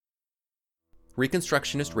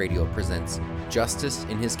Reconstructionist Radio presents Justice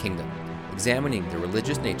in His Kingdom, examining the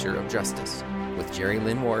religious nature of justice, with Jerry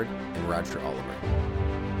Lynn Ward and Roger Oliver.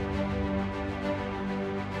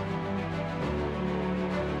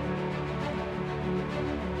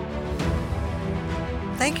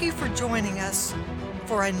 Thank you for joining us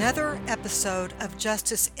for another episode of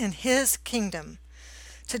Justice in His Kingdom.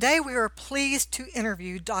 Today we are pleased to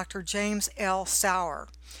interview Dr. James L. Sauer.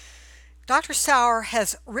 Dr. Sauer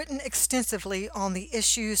has written extensively on the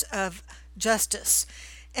issues of justice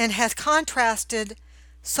and has contrasted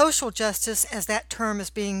social justice, as that term is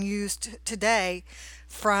being used today,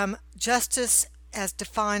 from justice as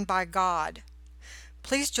defined by God.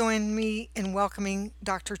 Please join me in welcoming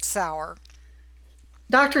Dr. Sauer.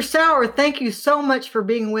 Dr. Sauer, thank you so much for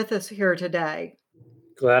being with us here today.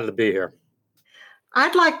 Glad to be here.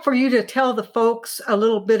 I'd like for you to tell the folks a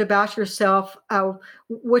little bit about yourself,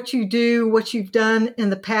 what you do, what you've done in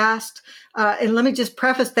the past. And let me just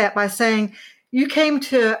preface that by saying you came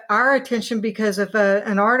to our attention because of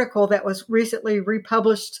an article that was recently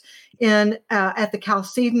republished at the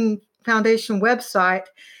Chalcedon Foundation website.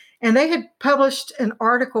 And they had published an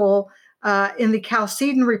article in the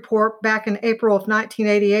Chalcedon Report back in April of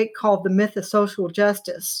 1988 called The Myth of Social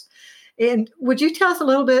Justice. And would you tell us a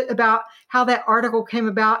little bit about how that article came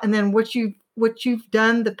about, and then what you've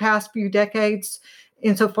done the past few decades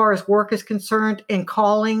insofar as work is concerned and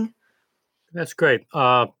calling? That's great.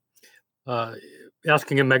 Asking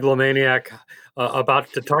a megalomaniac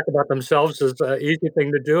to talk about themselves is an easy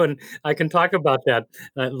thing to do, and I can talk about that.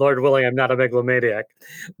 Lord willing, I'm not a megalomaniac.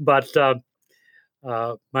 But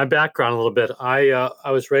my background a little bit. I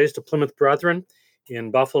was raised a Plymouth Brethren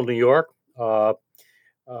in Buffalo, New York. The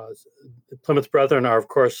Plymouth Brethren are, of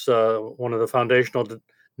course, one of the foundational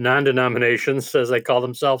non-denominations, as they call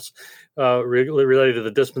themselves, related to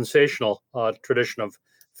the dispensational tradition of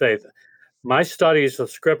faith. My studies of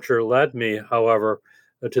Scripture led me, however,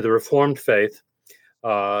 to the Reformed faith.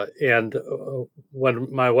 And when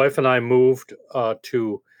my wife and I moved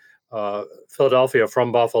to Philadelphia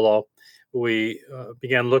from Buffalo, we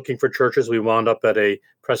began looking for churches. We wound up at a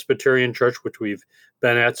Presbyterian church, which we've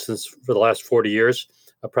been at for the last 40 years.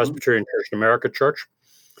 A Presbyterian Church in America church.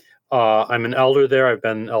 I'm an elder there. I've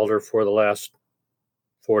been an elder for the last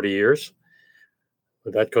 40 years.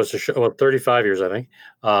 That goes to show, 35 years, I think,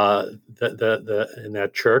 in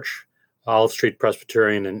that church, Olive Street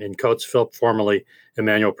Presbyterian in Coatesville, formerly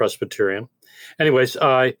Emmanuel Presbyterian. Anyways,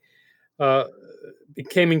 I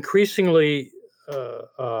became increasingly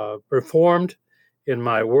reformed in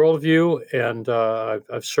my worldview, and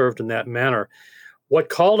I've served in that manner. What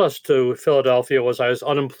called us to Philadelphia was I was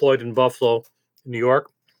unemployed in Buffalo, New York,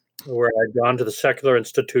 where I'd gone to the secular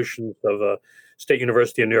institutions of State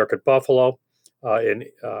University of New York at Buffalo. I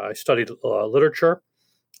studied literature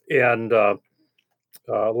and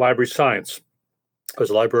library science. I was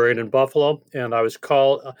a librarian in Buffalo, and I was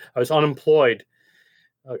unemployed.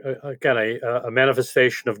 Again, a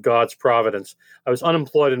manifestation of God's providence. I was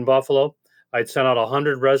unemployed in Buffalo. I'd sent out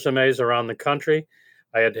 100 resumes around the country.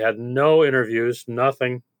 I had had no interviews,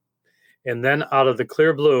 nothing. And then out of the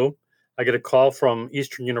clear blue, I get a call from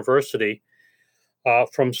Eastern University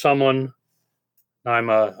from someone. I'm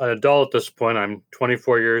an adult at this point. I'm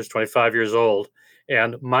 25 years old.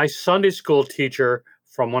 And my Sunday school teacher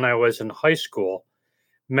from when I was in high school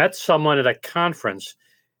met someone at a conference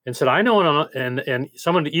and said, I know, and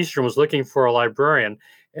someone at Eastern was looking for a librarian.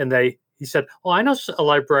 And he said, oh, I know a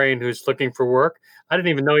librarian who's looking for work. I didn't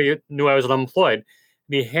even know you knew I was unemployed.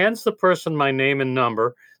 And he hands the person my name and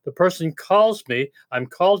number. The person calls me. I'm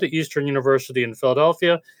called to Eastern University in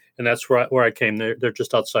Philadelphia, and that's where I came. They're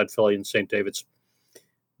just outside Philly in St. David's.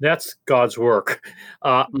 That's God's work.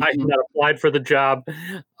 I had applied for the job,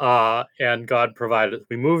 and God provided it.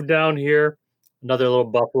 We moved down here. Another little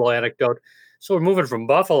Buffalo anecdote. So we're moving from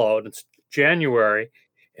Buffalo, and it's January,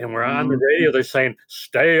 and we're on the radio. They're saying,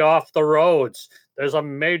 stay off the roads. There's a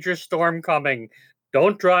major storm coming.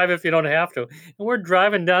 Don't drive if you don't have to. And we're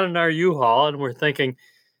driving down in our U-Haul, and we're thinking,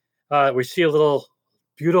 we see a little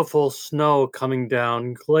beautiful snow coming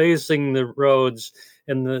down, glazing the roads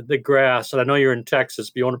and the grass. And I know you're in Texas,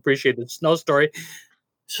 but you won't appreciate the snow story.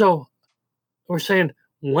 So we're saying,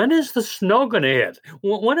 when is the snow going to hit?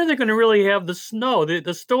 When are they going to really have the snow,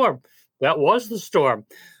 the storm? That was the storm.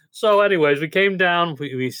 So anyways, we came down,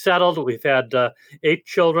 we settled. We've had 8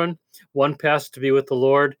 children. One passed to be with the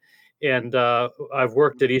Lord. And I've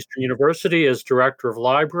worked at Eastern University as director of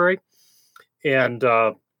library, and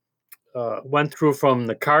went through from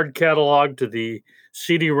the card catalog to the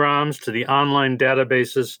CD-ROMs to the online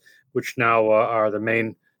databases, which now are the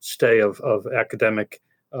mainstay of academic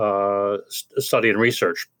study and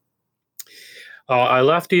research. I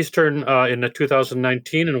left Eastern in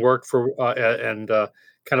 2019 and worked for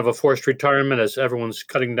kind of a forced retirement as everyone's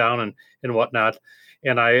cutting down and whatnot.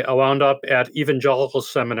 And I wound up at Evangelical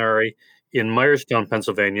Seminary in Myerstown,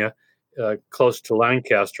 Pennsylvania, close to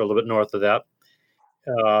Lancaster, a little bit north of that.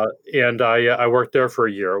 And I worked there for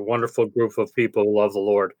a year. A wonderful group of people who love the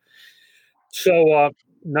Lord. So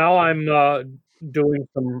now I'm doing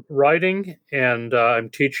some writing, and I'm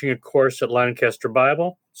teaching a course at Lancaster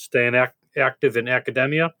Bible, staying active in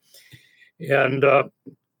academia, and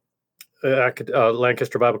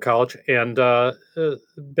Lancaster Bible College, and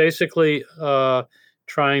basically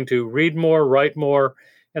trying to read more, write more,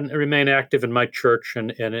 and remain active in my church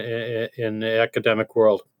and in the academic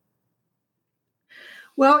world.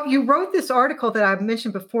 Well, you wrote this article that I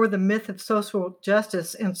mentioned before, The Myth of Social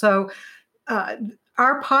Justice. And so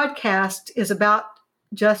our podcast is about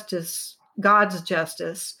justice, God's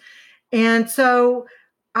justice. And so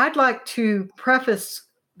I'd like to preface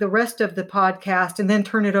the rest of the podcast and then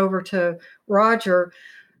turn it over to Roger.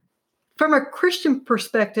 From a Christian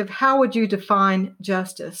perspective, how would you define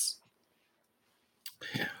justice?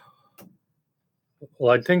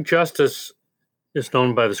 Well, I think justice is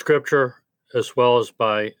known by the scripture as well as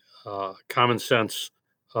by common sense,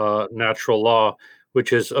 natural law,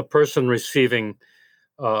 which is a person receiving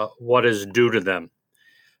what is due to them.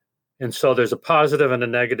 And so there's a positive and a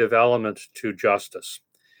negative element to justice.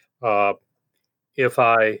 If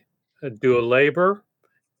I do a labor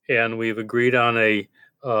and we've agreed on a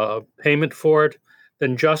payment for it,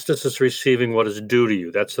 then justice is receiving what is due to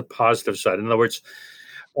you. That's the positive side. In other words,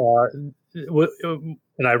 and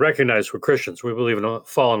I recognize we're Christians, we believe in a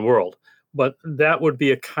fallen world, but that would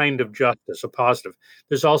be a kind of justice, a positive.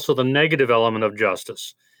 There's also the negative element of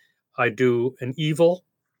justice. I do an evil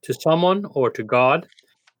to someone or to God,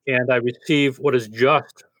 and I receive what is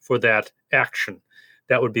just for that action.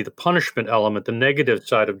 That would be the punishment element, the negative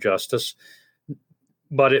side of justice,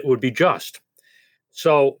 but it would be just.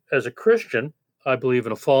 So as a Christian, I believe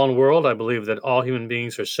in a fallen world. I believe that all human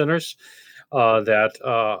beings are sinners,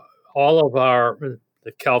 that all of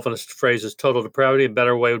the Calvinist phrase is total depravity. A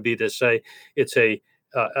better way would be to say it's an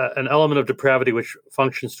element of depravity which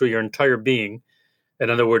functions through your entire being. In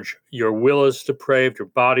other words, your will is depraved, your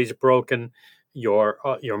body's broken, your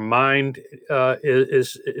mind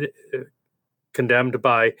is condemned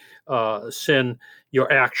by sin.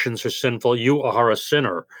 Your actions are sinful. You are a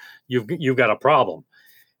sinner. You've got a problem.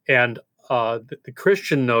 And the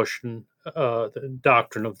Christian notion, the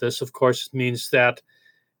doctrine of this, of course, means that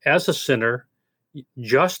as a sinner,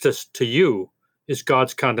 justice to you is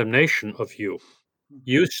God's condemnation of you.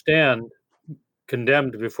 You stand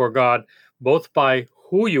condemned before God, both by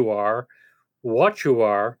who you are, what you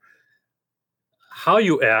are, how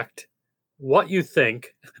you act, what you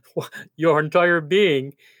think. Your entire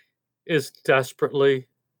being is desperately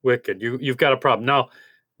wicked. You've got a problem. Now,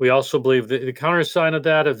 we also believe the countersign of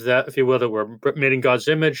that, if you will, that we're made in God's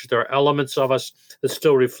image. There are elements of us that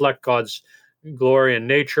still reflect God's glory and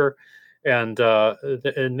nature. And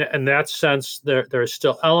in that sense, there are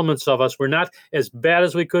still elements of us. We're not as bad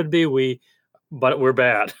as we could be, but we're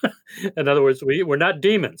bad. In other words, we're not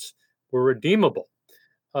demons. We're redeemable.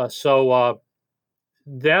 So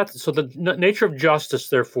the nature of justice,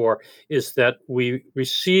 therefore, is that we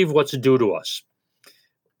receive what's due to us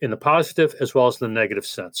in the positive as well as in the negative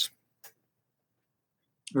sense.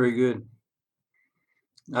 Very good.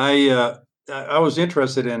 I was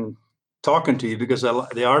interested in talking to you because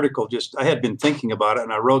the article I had been thinking about it,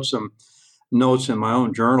 and I wrote some notes in my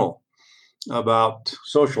own journal about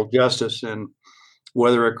social justice and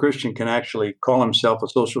whether a Christian can actually call himself a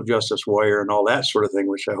social justice warrior and all that sort of thing,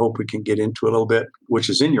 which I hope we can get into a little bit, which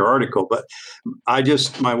is in your article. But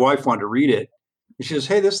my wife wanted to read it. And she says,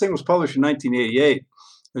 hey, this thing was published in 1988.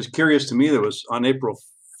 It was curious to me that it was on April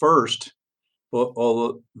 1st,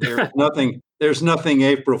 although there's nothing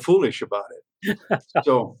April Foolish about it.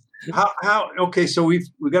 So okay, so we've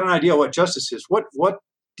got an idea of what justice is. What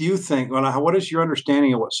do you think? What is your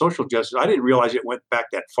understanding of what social justice? I didn't realize it went back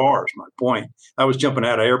that far. Is my point. I was jumping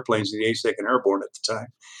out of airplanes in the 82nd Airborne at the time,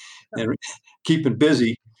 and keeping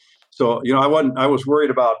busy. So I was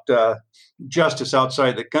worried about justice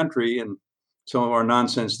outside the country and some of our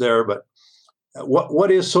nonsense there. But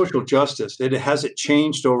what is social justice? Has it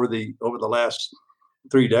changed over the last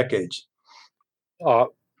 3 decades?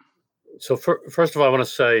 So first of all, I want to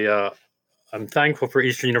say I'm thankful for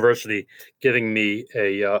Eastern University giving me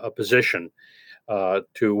a position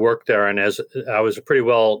to work there, and as I was pretty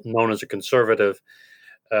well known as a conservative,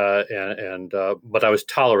 but I was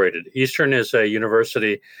tolerated. Eastern is a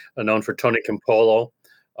university known for Tony Campolo,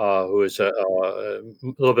 who is a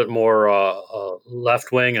little bit more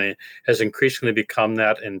left wing, and has increasingly become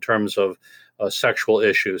that in terms of sexual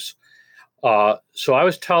issues. So I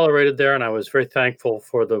was tolerated there, and I was very thankful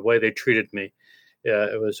for the way they treated me.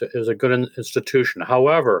 It was a good institution.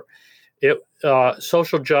 However,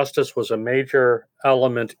 social justice was a major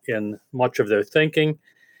element in much of their thinking,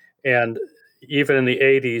 and even in the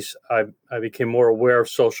 80s, I became more aware of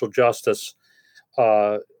social justice,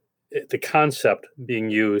 the concept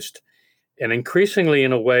being used, and increasingly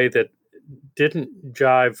in a way that didn't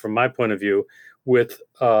jive, from my point of view, with,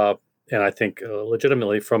 and I think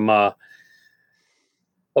legitimately, from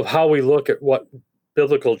of how we look at what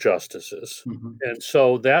biblical justice is. Mm-hmm. And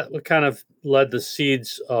so that kind of led the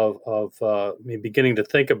seeds of me beginning to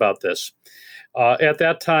think about this. At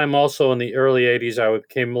that time, also in the early 80s, I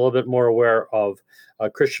became a little bit more aware of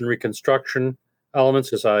Christian Reconstruction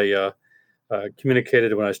elements, as I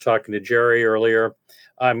communicated when I was talking to Jerry earlier.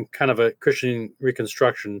 I'm kind of a Christian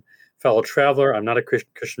Reconstruction fellow traveler. I'm not a Christian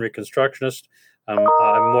Reconstructionist. I'm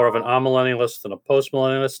more of an amillennialist than a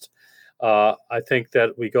postmillennialist. I think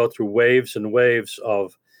that we go through waves and waves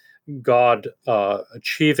of God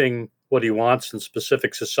achieving what he wants in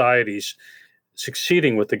specific societies,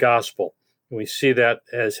 succeeding with the gospel. And we see that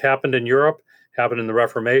has happened in Europe, happened in the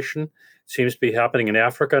Reformation, seems to be happening in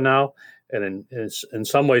Africa now, and in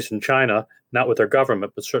some ways in China, not with their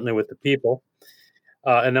government, but certainly with the people.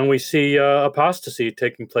 And then we see apostasy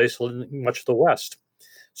taking place in much of the West.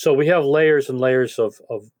 So we have layers and layers of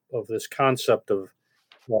this concept of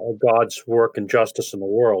God's work and justice in the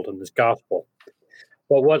world and this gospel.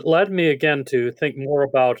 But what led me again to think more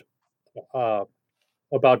about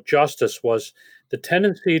justice was the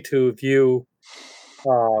tendency to view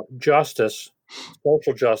justice,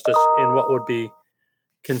 social justice, in what would be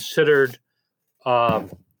considered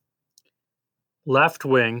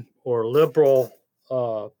left-wing or liberal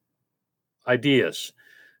ideas.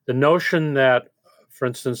 The notion that, for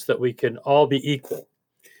instance, that we can all be equal.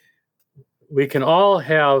 We can all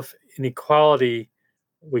have an equality.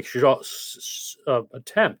 We should all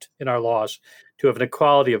attempt in our laws to have an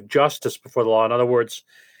equality of justice before the law. In other words,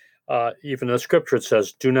 even in the scripture it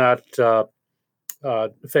says, do not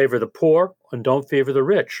favor the poor and don't favor the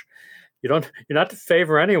rich. You're not to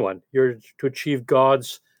favor anyone. You're to achieve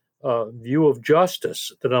God's view of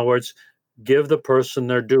justice. In other words, give the person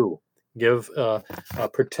their due.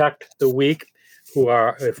 Protect the weak, who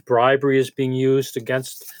are, if bribery is being used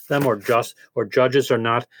against them, or judges are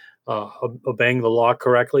not obeying the law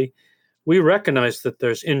correctly. We recognize that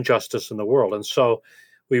there's injustice in the world, and so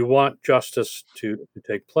we want justice to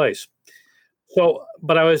take place. So,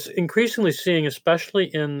 but I was increasingly seeing,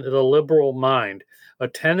 especially in the liberal mind, a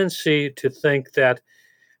tendency to think that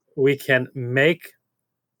we can make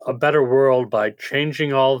a better world by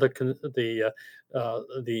changing all the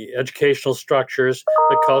educational structures,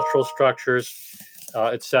 the cultural structures,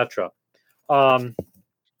 etc. And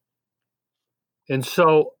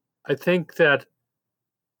so I think that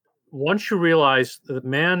once you realize that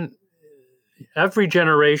every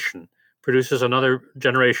generation produces another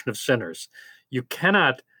generation of sinners. You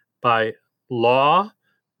cannot, by law,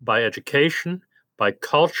 by education, by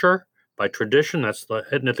culture, by tradition, that's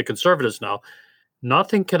heading at the conservatives now,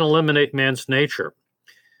 nothing can eliminate man's nature.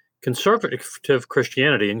 Conservative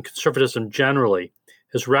Christianity and conservatism generally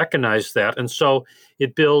has recognized that, and so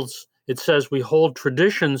it says we hold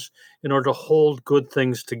traditions in order to hold good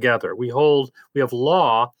things together. We have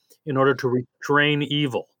law in order to restrain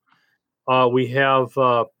evil.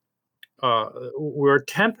 We're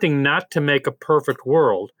attempting not to make a perfect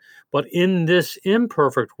world, but in this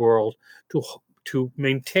imperfect world, to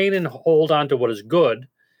maintain and hold on to what is good,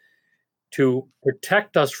 to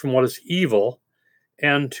protect us from what is evil,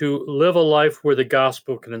 and to live a life where the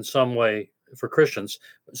gospel can, in some way, for Christians,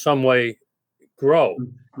 in some way grow.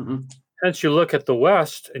 Mm-hmm. Hence, you look at the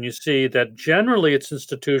West and you see that generally its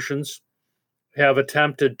institutions have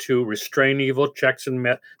attempted to restrain evil, checks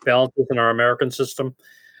and balances in our American system,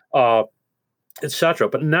 etc.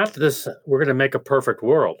 But not this, we're going to make a perfect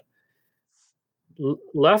world.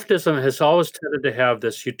 Leftism has always tended to have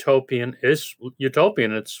this utopian. It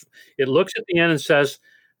looks at the end and says,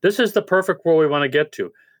 this is the perfect world we want to get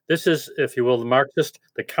to. This is, if you will,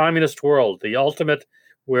 the communist world, the ultimate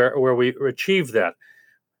where we achieve that.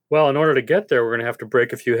 Well, in order to get there, we're going to have to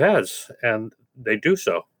break a few heads, and they do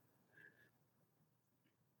so.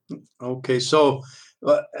 Okay, so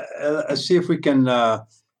let's see if we can,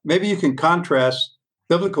 maybe you can contrast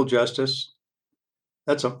biblical justice.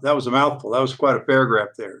 That was a mouthful. That was quite a paragraph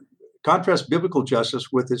there. Contrast biblical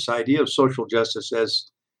justice with this idea of social justice as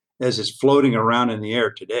it's floating around in the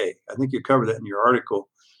air today. I think you covered that in your article.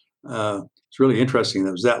 It's really interesting that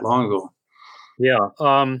it was that long ago. Yeah.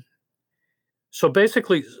 So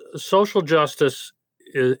basically, social justice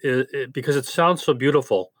is because it sounds so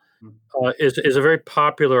beautiful, is a very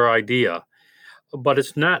popular idea, but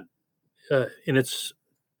it's not. In its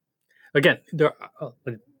again, there. Let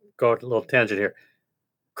me go a little tangent here.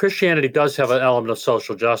 Christianity does have an element of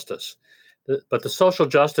social justice, but the social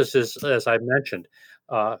justice is, as I mentioned,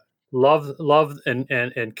 love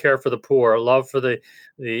and care for the poor, love for the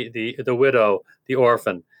widow, the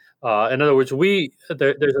orphan. In other words,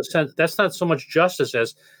 there's a sense that's not so much justice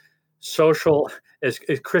as social as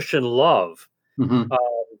Christian love. Mm-hmm.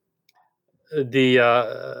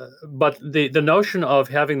 But the notion of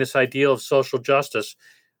having this ideal of social justice,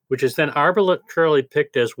 which is then arbitrarily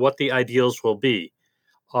picked as what the ideals will be,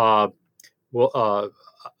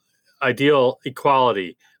 ideal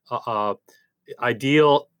equality,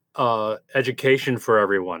 ideal education for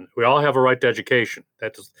everyone. We all have a right to education.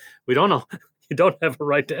 We don't know. You don't have a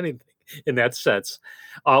right to anything in that sense.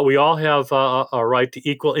 We all have a right to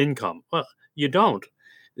equal income. Well, you don't.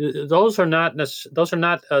 Those are not. Those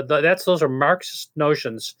are Marxist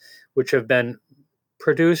notions which have been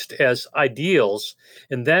produced as ideals,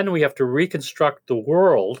 and then we have to reconstruct the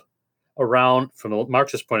world around, from a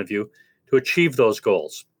Marxist point of view, to achieve those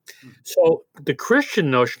goals. So the Christian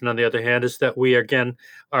notion, on the other hand, is that we again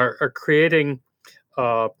are creating.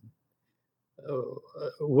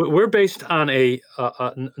 We're based on a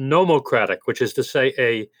nomocratic, which is to say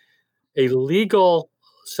a legal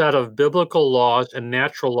set of biblical laws and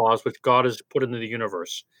natural laws which God has put into the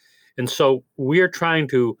universe. And so we are trying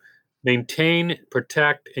to maintain,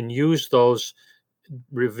 protect, and use those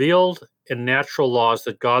revealed and natural laws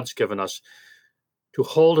that God's given us to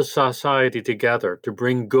hold a society together, to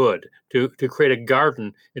bring good, to create a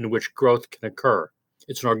garden in which growth can occur.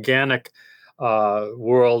 It's an organic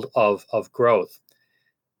world of growth.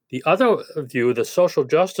 The other view, the social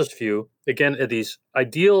justice view, again, are these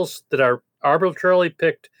ideals that are arbitrarily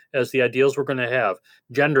picked as the ideals we're going to have.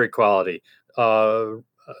 Gender equality, I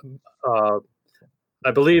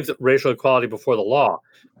believe that racial equality before the law.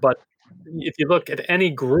 But if you look at any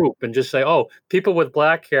group and just say, oh, people with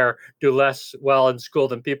black hair do less well in school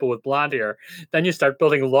than people with blonde hair, then you start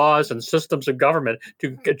building laws and systems of government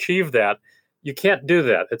to achieve that. You can't do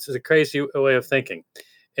that. It's a crazy way of thinking.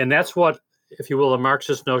 And that's what, if you will, a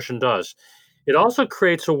Marxist notion does. It also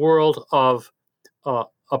creates a world of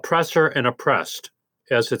oppressor and oppressed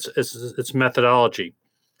as its methodology.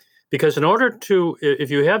 Because in order to, if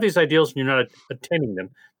you have these ideals and you're not attaining them,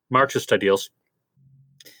 Marxist ideals,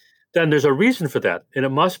 then there's a reason for that. And it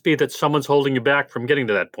must be that someone's holding you back from getting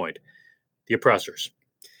to that point, the oppressors.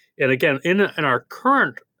 And again, in our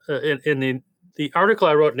current, in the article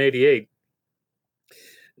I wrote in 88,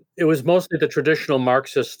 it was mostly the traditional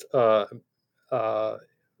Marxist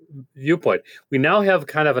viewpoint. We now have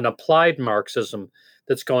kind of an applied Marxism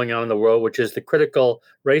that's going on in the world, which is the critical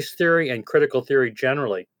race theory and critical theory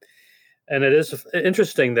generally. And it is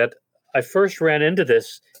interesting that I first ran into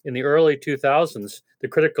this in the early 2000s, the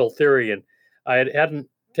critical theory, and I hadn't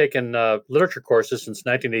taken literature courses since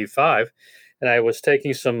 1985, and I was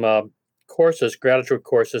taking some courses, graduate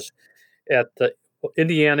courses, at the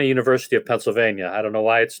Indiana University of Pennsylvania. I don't know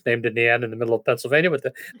why it's named Indiana in the middle of Pennsylvania, but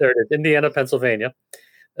there it is, Indiana, Pennsylvania.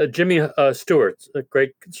 Jimmy Stewart, a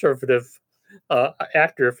great conservative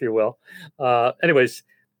actor, if you will. Anyways,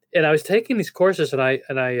 and I was taking these courses, and I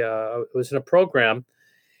was in a program,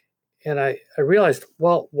 and I realized,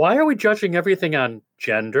 well, why are we judging everything on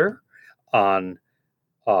gender, on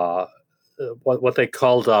what they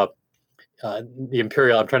called the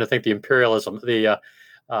imperial? I'm trying to think the imperialism.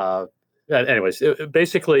 Anyways,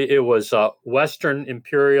 basically, it was Western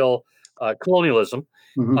imperial colonialism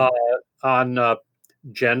on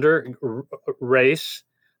gender, race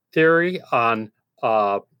theory, on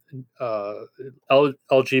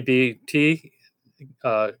LGBT,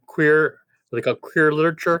 queer, what they call queer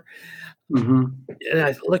literature. And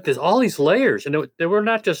I looked at all these layers, and there were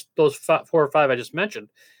not just those 4 or 5 I just mentioned.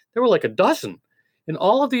 There were like a dozen, and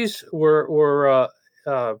all of these were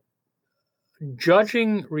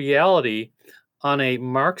judging reality on a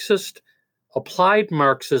Marxist, applied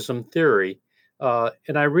Marxism theory.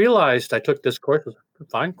 And I realized I took this course, it was a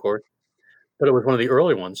fine course, but it was one of the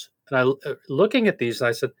early ones. And looking at these,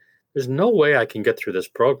 I said, there's no way I can get through this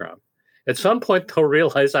program. At some point, they'll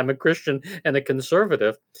realize I'm a Christian and a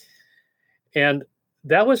conservative. And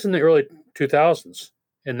that was in the early 2000s.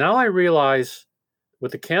 And now I realize,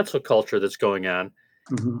 with the cancel culture that's going on,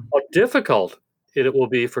 how difficult it will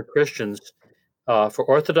be for Christians, for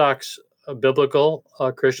Orthodox biblical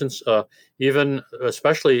Christians, even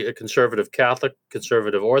especially a conservative Catholic,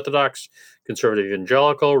 conservative Orthodox, conservative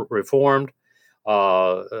evangelical, Reformed,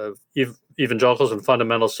 evangelicals and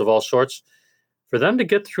fundamentalists of all sorts. For them to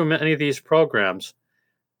get through many of these programs,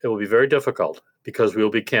 it will be very difficult because we will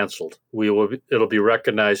be canceled. It'll be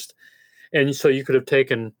recognized. And so you could have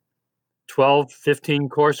taken 12, 15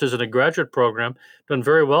 courses in a graduate program, done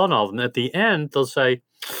very well in all of them. At the end, they'll say,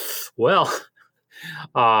 well,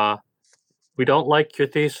 we don't like your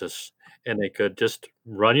thesis. And they could just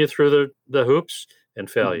run you through the hoops and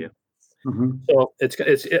fail you. Mm-hmm. So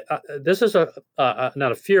this is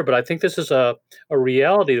not a fear, but I think this is a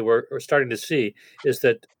reality that we're starting to see, is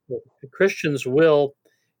that Christians will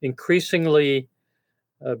increasingly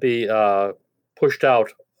be pushed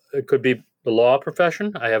out. It could be the law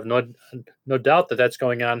profession. I have no doubt that that's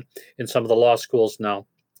going on in some of the law schools now.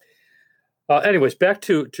 Anyways, back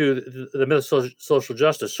to the myth of social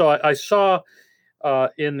justice. So I saw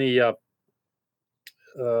in the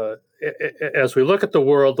as we look at the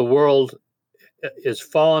world is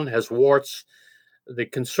fallen, has warts. The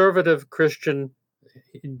conservative Christian,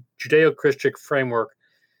 Judeo-Christian framework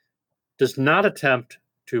does not attempt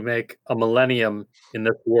to make a millennium in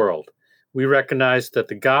this world. We recognize that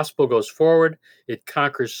the gospel goes forward. It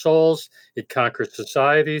conquers souls. It conquers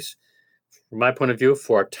societies. From my point of view,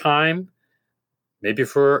 for a time, maybe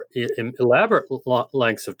for elaborate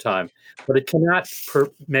lengths of time, but it cannot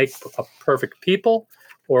make a perfect people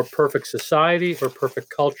or perfect society or perfect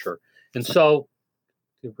culture. And so,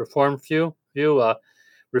 the Reformed view,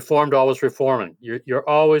 Reformed always reforming. You're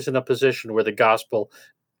always in a position where the gospel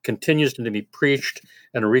continues to be preached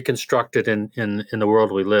and reconstructed in the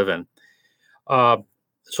world we live in. So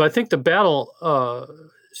I think the battle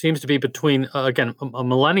seems to be between, again,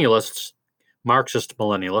 millennialists, Marxist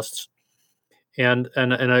millennialists, and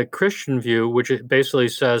a Christian view, which basically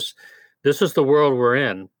says, this is the world we're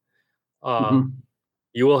in.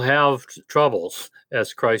 You will have troubles,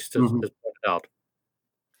 as Christ has pointed out.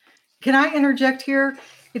 Can I interject here?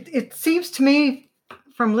 It seems to me,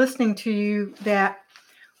 from listening to you, that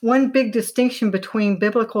one big distinction between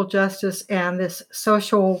biblical justice and this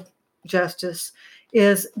social justice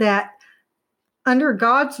is that under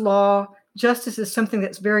God's law, justice is something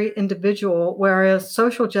that's very individual, whereas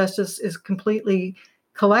social justice is completely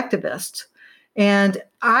collectivist. And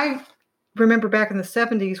I remember back in the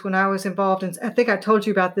 70s when I was involved in, I think I told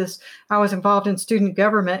you about this, I was involved in student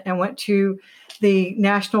government and went to the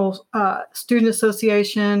National Student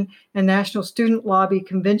Association and National Student Lobby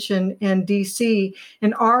Convention in DC.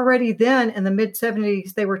 And already then in the mid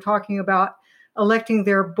 70s, they were talking about electing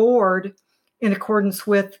their board in accordance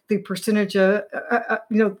with the percentage of,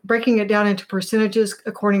 breaking it down into percentages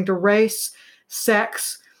according to race,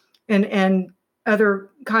 sex, and other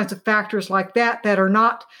kinds of factors like that are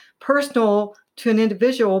not personal to an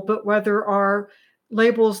individual, but whether are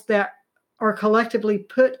labels that are collectively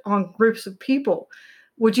put on groups of people.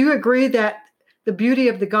 Would you agree that the beauty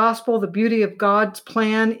of the gospel, the beauty of God's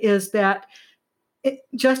plan is that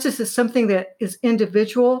justice is something that is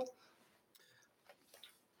individual?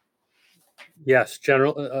 Yes,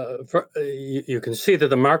 General. You can see that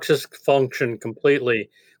the Marxists function completely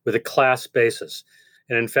with a class basis.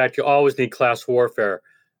 And in fact, you always need class warfare.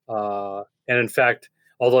 And in fact,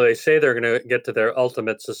 although they say they're going to get to their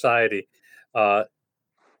ultimate society,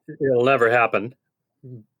 it'll never happen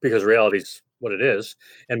because reality is what it is.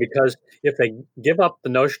 And because if they give up the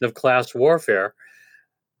notion of class warfare,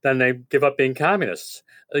 then they give up being communists.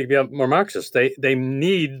 They become more Marxists. They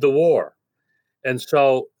need the war. And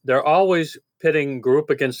so they're always pitting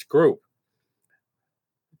group against group.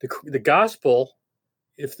 The gospel,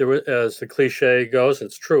 if there was, as the cliche goes,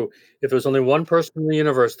 it's true. If there was only one person in the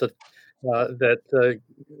universe that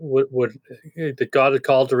God had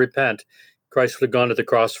called to repent, Christ would have gone to the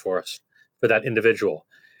cross for us, for that individual.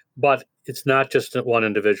 But it's not just one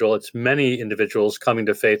individual; it's many individuals coming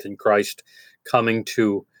to faith in Christ, coming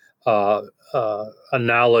to a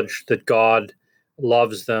knowledge that God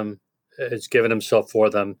loves them, has given Himself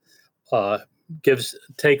for them,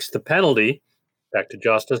 takes the penalty, back to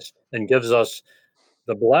justice, and gives us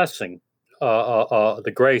the blessing,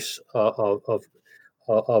 the grace of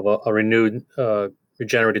a renewed,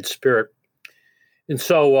 regenerated spirit. And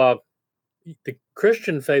so the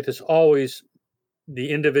Christian faith is always the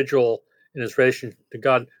individual in his relation to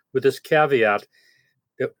God, with this caveat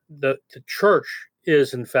that the church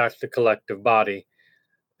is, in fact, the collective body.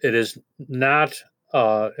 It is not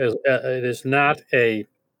a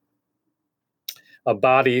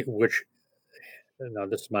body which,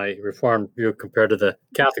 this is my Reformed view compared to the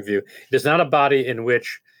Catholic view. It is not a body in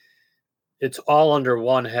which it's all under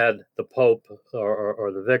one head, the Pope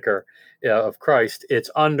or the Vicar of Christ.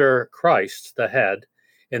 It's under Christ, the head,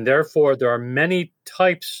 and therefore there are many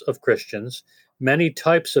types of Christians, many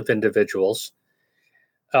types of individuals,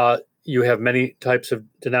 you have many types of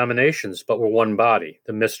denominations, but we're one body,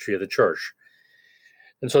 the mystery of the church.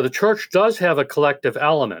 And so the church does have a collective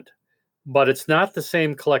element, but it's not the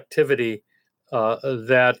same collectivity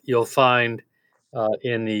that you'll find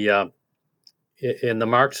in the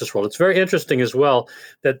Marxist world. It's very interesting as well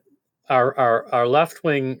that our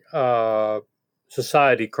left-wing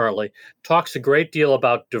society currently talks a great deal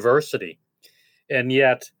about diversity, and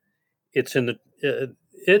yet its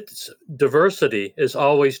diversity is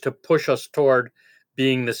always to push us toward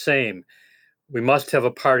being the same. We must have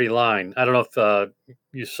a party line. I don't know if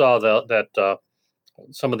you saw that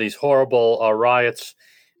some of these horrible riots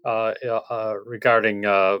regarding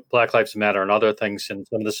Black Lives Matter and other things in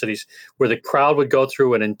some of the cities, where the crowd would go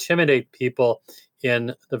through and intimidate people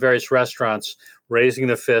in the various restaurants, raising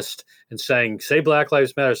the fist and saying, "Say Black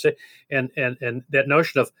Lives Matter," and that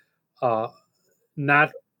notion of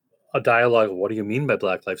not a dialogue. What do you mean by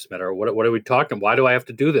Black Lives Matter? What are we talking? Why do I have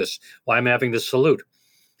to do this? Why am I having this salute?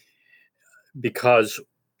 Because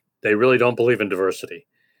they really don't believe in diversity.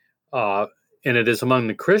 And it is among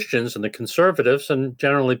the Christians and the conservatives and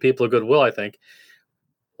generally people of goodwill, I think.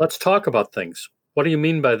 Let's talk about things. What do you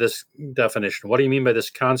mean by this definition? What do you mean by this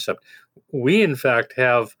concept? We, in fact,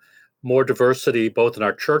 have more diversity both in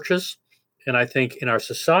our churches and I think in our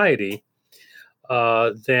society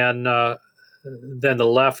than the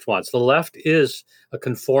left wants. The left is a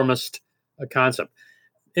conformist concept.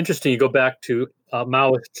 Interesting, you go back to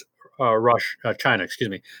Maoist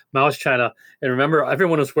Maoist China. And remember,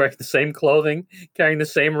 everyone was wearing the same clothing, carrying the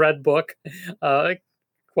same red book,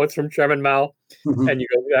 quotes from Chairman Mao. Mm-hmm. And you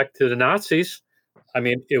go back to the Nazis. I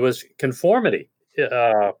mean, it was conformity.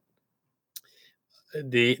 The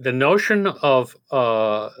notion of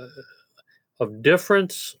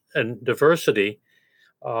difference and diversity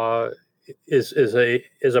is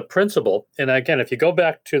a principle. And again, if you go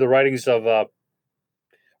back to the writings of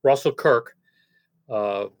Russell Kirk,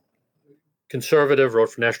 conservative,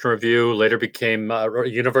 wrote for National Review, later became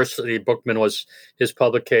University Bookman was his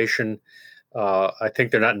publication. I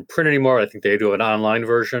think they're not in print anymore. I think they do an online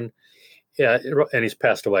version. Yeah, and he's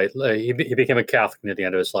passed away. He became a Catholic near the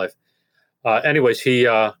end of his life. Anyways, he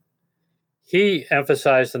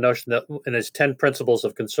emphasized the notion that in his 10 principles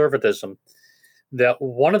of conservatism, that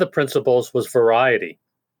one of the principles was variety,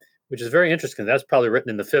 which is very interesting. That's probably written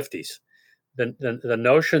in the 50s. The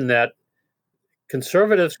notion that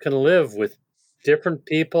conservatives can live with different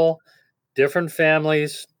people, different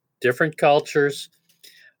families, different cultures,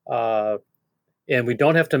 and we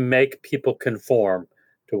don't have to make people conform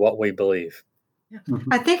to what we believe. Yeah.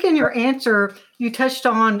 I think in your answer, you touched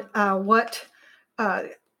on what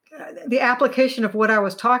the application of what I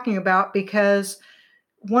was talking about, because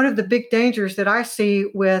one of the big dangers that I see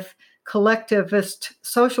with collectivist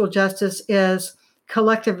social justice is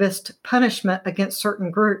collectivist punishment against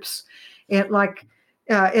certain groups. And like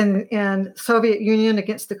in Soviet Union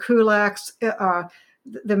against the kulaks,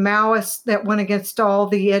 the Maoists that went against all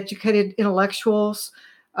the educated intellectuals.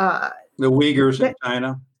 The Uyghurs in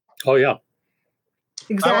China. Oh, yeah.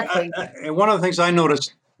 Exactly. And one of the things I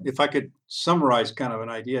noticed, if I could summarize kind of an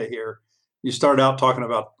idea here, you started out talking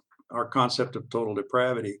about our concept of total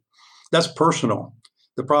depravity. That's personal.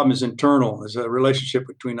 The problem is internal, is a relationship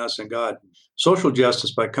between us and God. Social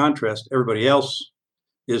justice, by contrast, everybody else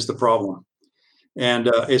is the problem. And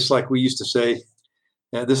it's like we used to say,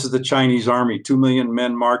 this is the Chinese army, 2 million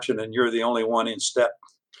men marching, and you're the only one in step.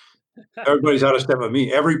 Everybody's out of step with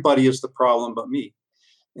me. Everybody is the problem but me.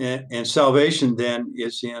 And salvation then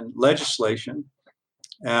is in legislation.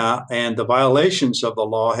 And the violations of the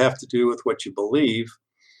law have to do with what you believe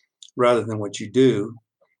rather than what you do.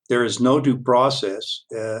 There is no due process.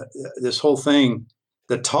 This whole thing,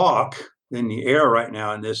 the talk in the air right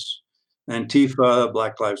now in this Antifa,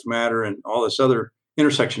 Black Lives Matter, and all this other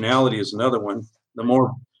intersectionality is another one. The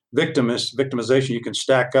more victimization you can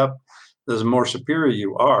stack up, the more superior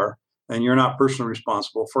you are, and you're not personally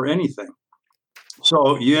responsible for anything.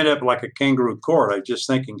 So you end up like a kangaroo court. I'm just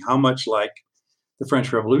thinking how much like the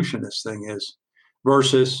French Revolution this thing is,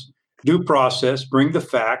 versus due process, bring the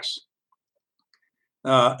facts.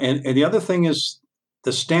 And the other thing is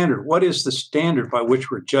the standard. What is the standard by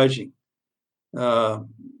which we're judging?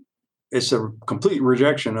 It's a complete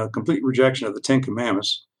rejection of the Ten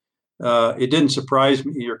Commandments. It didn't surprise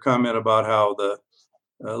me, your comment about how the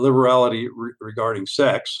liberality regarding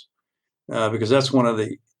sex, because that's one of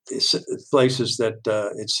the places that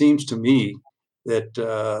it seems to me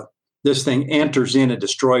that this thing enters in and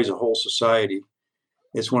destroys a whole society.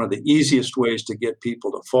 It's one of the easiest ways to get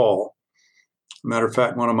people to fall. Matter of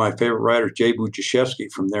fact, one of my favorite writers, Jay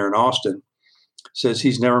Budziszewski from there in Austin, says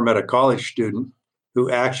he's never met a college student who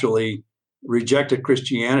actually rejected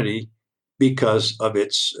Christianity because of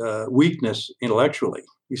its weakness intellectually.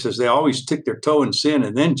 He says they always stick their toe in sin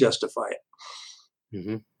and then justify it.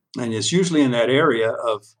 Mm-hmm. And it's usually in that area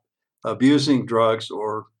of abusing drugs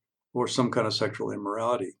or some kind of sexual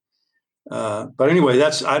immorality. But anyway,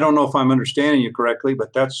 I don't know if I'm understanding you correctly,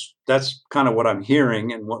 but that's kind of what I'm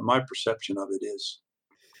hearing and what my perception of it is.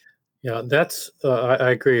 Yeah, I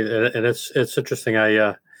agree, and it's interesting.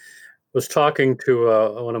 I was talking to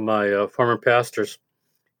one of my former pastors,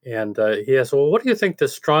 and he asked, "Well, what do you think the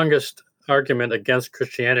strongest argument against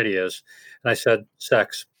Christianity is?" And I said,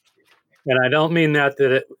 "Sex." And I don't mean that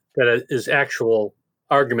it is actual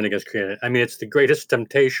argument against Christianity. I mean, it's the greatest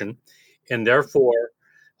temptation, and therefore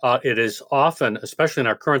it is often, especially in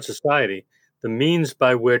our current society, the means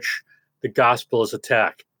by which the gospel is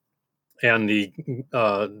attacked and the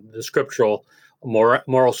scriptural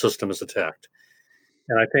moral system is attacked.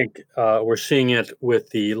 And I think we're seeing it with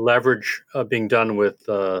the leverage being done with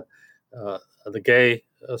the gay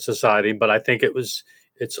society, but I think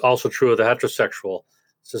it's also true of the heterosexual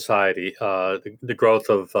society. The growth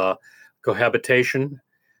of cohabitation.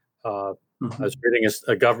 Mm-hmm. I was reading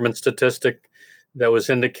a government statistic that was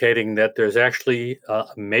indicating that there's actually a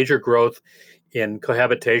major growth in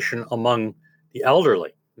cohabitation among the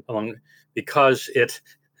elderly, because it's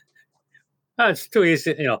too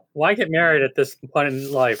easy. Why get married at this point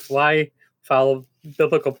in life? Why follow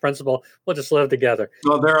biblical principle? We'll just live together.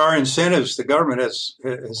 Well, there are incentives. The government has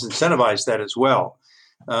incentivized that as well.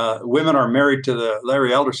 Women are married to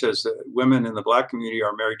Larry Elder says that women in the Black community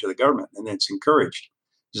are married to the government, and it's encouraged.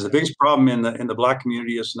 Because the biggest problem in the Black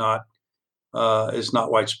community is not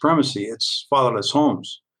white supremacy; it's fatherless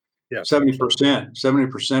homes. Yeah,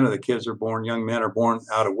 70% of the kids young men are born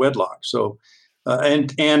out of wedlock. So,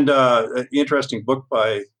 and an interesting book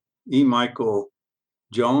by E. Michael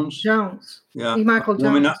Jones. Yeah, E. Michael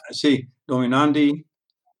Jones. Dominandi,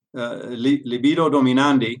 Libido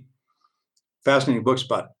Dominandi. Fascinating books,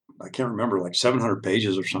 but I can't remember, like 700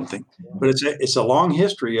 pages or something. But it's a long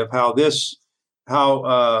history of how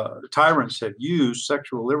tyrants have used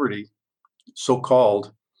sexual liberty,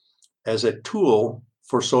 so-called, as a tool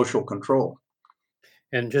for social control.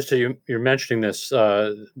 And just so you're mentioning this,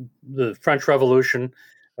 the French Revolution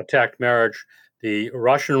attacked marriage. The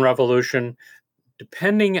Russian Revolution,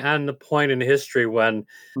 depending on the point in history when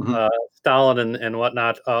mm-hmm. Stalin and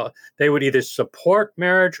whatnot, they would either support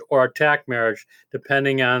marriage or attack marriage,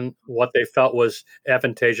 depending on what they felt was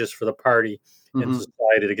advantageous for the party mm-hmm. in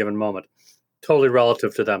society at a given moment. Totally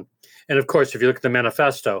relative to them. And of course, if you look at the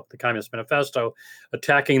manifesto, the Communist Manifesto,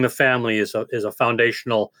 attacking the family is a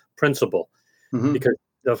foundational principle, mm-hmm. because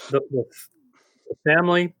the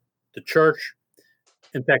family, the church,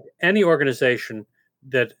 in fact, any organization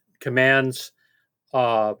that commands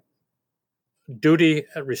duty,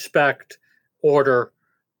 respect, order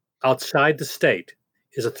outside the state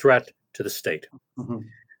is a threat to the state. Mm-hmm.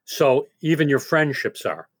 So even your friendships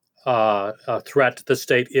are a threat to the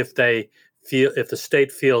state if the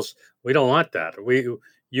state feels we don't want that,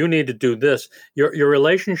 you need to do this. Your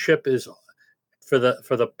relationship is for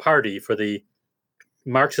the party, for the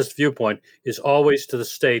Marxist viewpoint, is always to the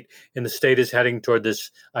state, and the state is heading toward this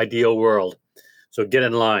ideal world. So get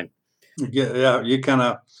in line. Yeah, you kind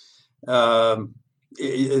of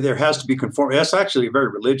there has to be conformity. That's actually a very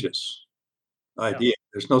religious idea. Yeah.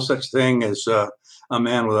 There's no such thing as a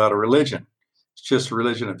man without a religion. It's just a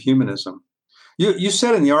religion of humanism. You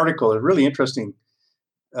said in the article a really interesting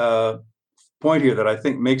point here that I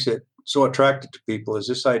think makes it so attractive to people is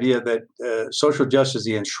this idea that social justice is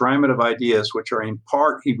the enshrinement of ideas which are in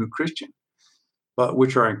part Hebrew Christian, but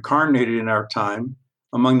which are incarnated in our time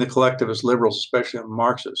among the collectivist liberals, especially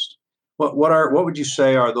Marxists. What would you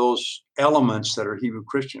say are those elements that are Hebrew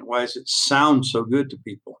Christian? Why does it sound so good to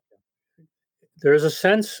people? There is a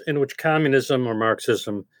sense in which communism or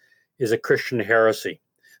Marxism is a Christian heresy.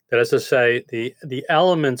 That is to say, the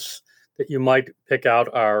elements that you might pick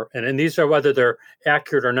out are, and these are whether they're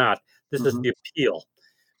accurate or not, this mm-hmm. is the appeal.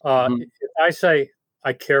 Mm-hmm. If I say,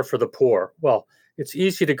 I care for the poor, well, it's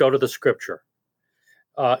easy to go to the scripture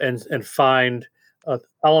and find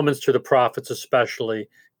elements to the prophets, especially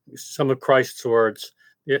some of Christ's words.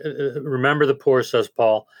 Remember the poor, says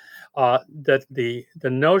Paul, that the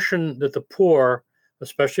notion that the poor,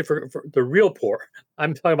 especially for the real poor,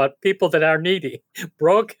 I'm talking about people that are needy,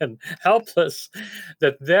 broken, helpless,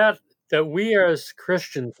 that we as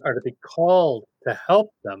Christians are to be called to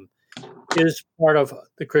help them is part of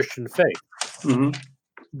the Christian faith. Mm-hmm.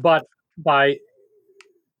 But by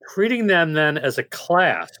treating them then as a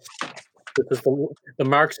class, this is the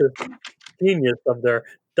Marxist genius of their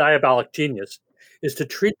diabolic genius, is to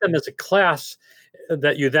treat them as a class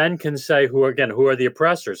that you then can say who are the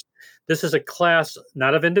oppressors. This is a class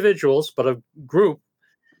not of individuals but a group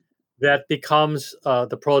that becomes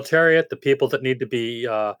the proletariat, the people that need to be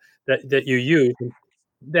that you use.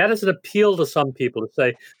 That is an appeal to some people to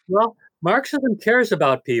say, well, Marxism cares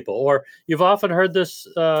about people. Or you've often heard this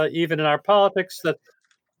even in our politics, that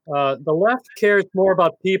the left cares more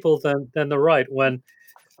about people than the right, when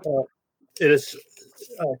it is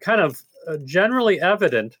kind of generally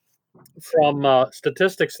evident from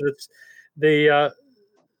statistics that it's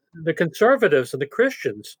the conservatives and the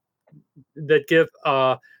Christians that give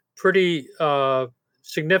pretty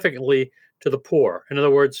significantly to the poor. In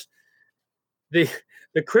other words, the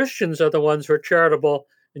Christians are the ones who are charitable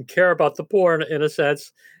and care about the poor in a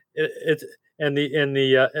sense. And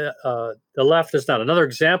the left is not. Another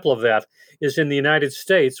example of that is in the United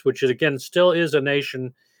States, which is again still is a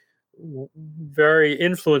nation very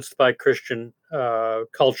influenced by Christian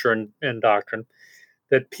culture and doctrine.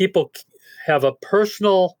 That people have a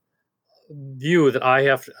personal view that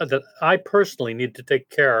I personally need to take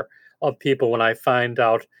care of people when I find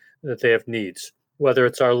out that they have needs, whether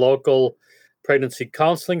it's our local pregnancy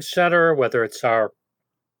counseling center, whether it's our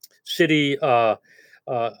city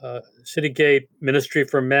gate ministry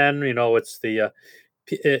for men, it's the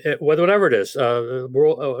whatever it is,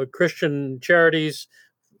 Christian charities,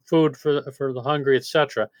 food for the hungry,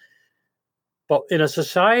 etc. But in a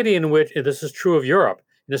society in which, this is true of Europe,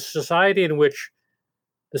 in a society in which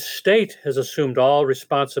the state has assumed all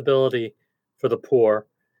responsibility for the poor,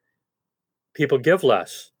 people give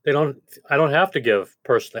less. I don't have to give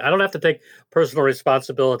personally. I don't have to take personal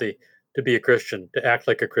responsibility to be a Christian, to act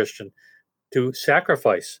like a Christian, to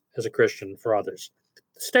sacrifice as a Christian for others.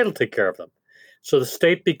 The state will take care of them. So the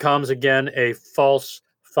state becomes, again, a false,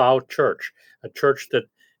 foul church, a church that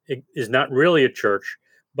is not really a church,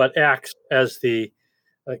 but acts as the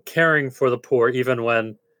caring for the poor, even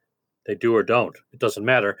when they do or don't. It doesn't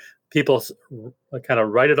matter. People kind of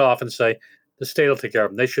write it off and say, the state will take care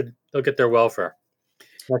of them. They'll get their welfare.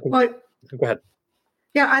 Go ahead.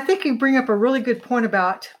 Yeah, I think you bring up a really good point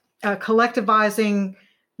about collectivizing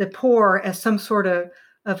the poor as some sort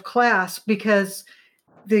of class, because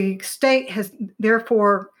the state has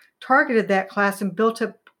therefore targeted that class and built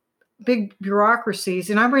up big bureaucracies.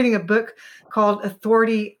 And I'm reading a book called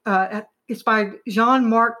Authority. It's by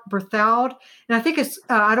Jean-Marc Berthaud. And I think it's,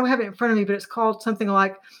 I don't have it in front of me, but it's called something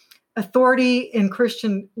like Authority in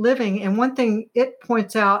Christian Living. And one thing it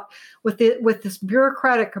points out with this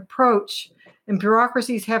bureaucratic approach and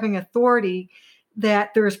bureaucracies having authority,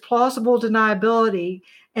 that there is plausible deniability,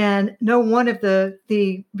 and no one of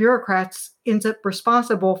the bureaucrats ends up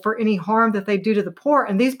responsible for any harm that they do to the poor.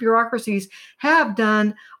 And these bureaucracies have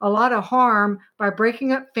done a lot of harm by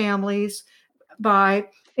breaking up families, by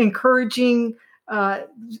encouraging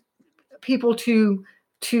people to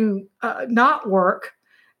not work,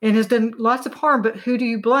 and has done lots of harm. But who do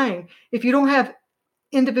you blame? If you don't have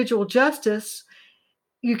individual justice,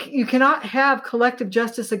 you cannot have collective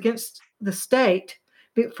justice against the state.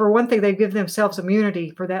 For one thing, they give themselves immunity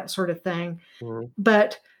for that sort of thing. Mm-hmm.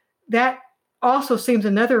 But that also seems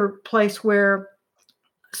another place where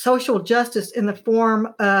social justice in the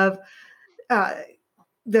form of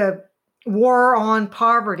the war on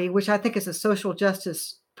poverty, which I think is a social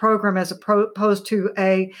justice program as opposed to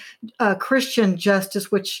a Christian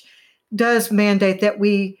justice, which does mandate that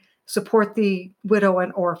we support the widow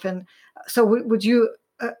and orphan. So would you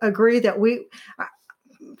agree that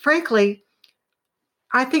frankly,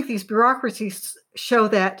 I think these bureaucracies show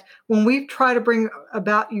that when we try to bring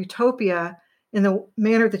about utopia in the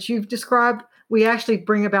manner that you've described, we actually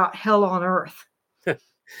bring about hell on earth.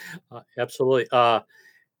 Absolutely.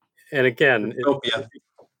 And again,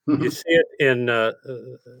 you see it in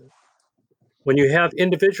when you have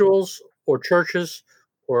individuals or churches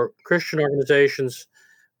or Christian organizations,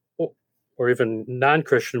 or even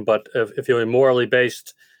non-Christian, but if you're morally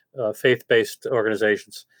based, faith-based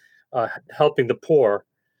organizations, helping the poor,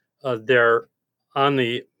 they're on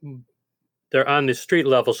the street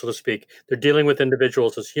level, so to speak. They're dealing with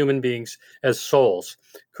individuals as human beings, as souls.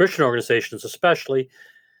 Christian organizations especially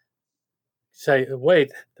say,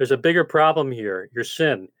 wait, there's a bigger problem here. Your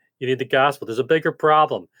sin. You need the gospel. There's a bigger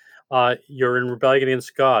problem. You're in rebellion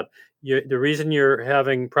against God. The reason you're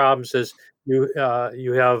having problems is you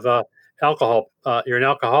have alcohol. You're an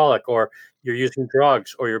alcoholic, or you're using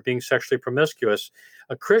drugs, or you're being sexually promiscuous.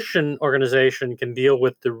 A Christian organization can deal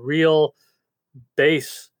with the real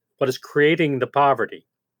base, what is creating the poverty,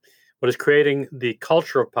 what is creating the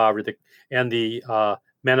culture of poverty, and the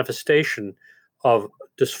manifestation of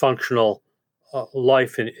dysfunctional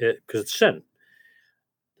life, because it's sin.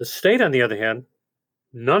 The state, on the other hand,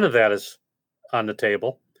 none of that is on the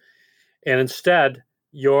table, and instead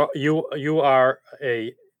you are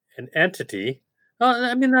an entity.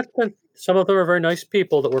 I mean, some of them are very nice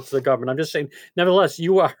people that work for the government. I'm just saying, nevertheless,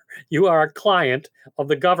 you are a client of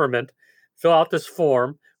the government. Fill out this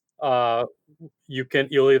form.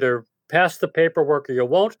 You'll either pass the paperwork or you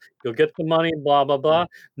won't. You'll get the money. Blah blah blah.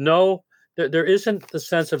 No, there isn't the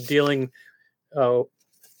sense of dealing. And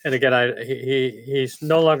again, he's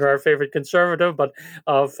no longer our favorite conservative, but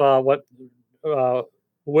of what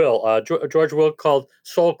George Will called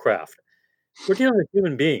soulcraft. We're dealing with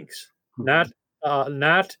human beings, not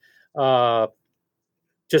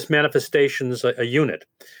just manifestations, a unit.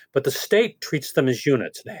 But the state treats them as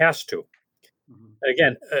units. It has to.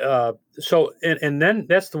 Again, and then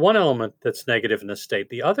that's the one element that's negative in the state.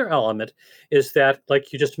 The other element is that,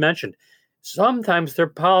 like you just mentioned, sometimes their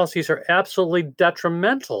policies are absolutely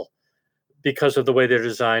detrimental because of the way they're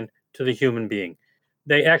designed to the human being.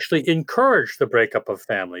 They actually encourage the breakup of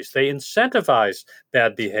families. They incentivize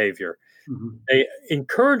bad behavior. They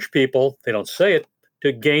encourage people, they don't say it,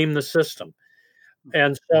 to game the system.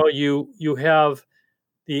 And so you have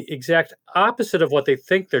the exact opposite of what they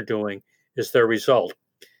think they're doing is their result.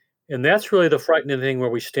 And that's really the frightening thing where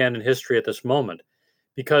we stand in history at this moment,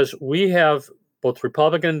 because we have both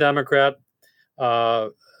Republican and Democrat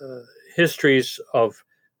histories of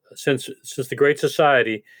since the Great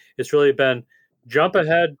Society. It's really been jump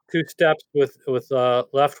ahead 2 steps with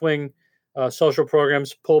left-wing social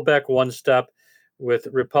programs, pull back 1 step with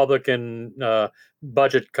Republican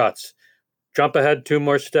budget cuts. Jump ahead 2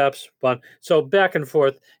 more steps, 1. So back and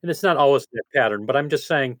forth, and it's not always that pattern. But I'm just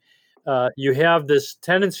saying, you have this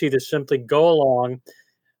tendency to simply go along,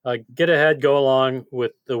 get ahead, go along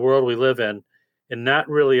with the world we live in, and not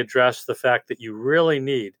really address the fact that you really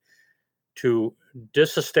need to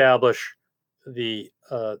disestablish the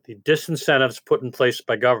disincentives put in place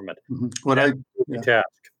by government.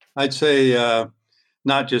 I'd say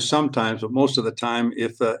not just sometimes, but most of the time,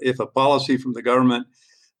 if a policy from the government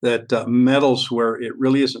that meddles where it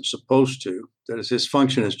really isn't supposed to, that is its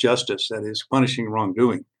function as justice, that is punishing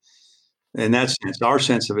wrongdoing. In that sense, our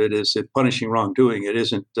sense of it is that punishing wrongdoing. It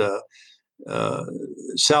isn't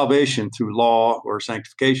salvation through law or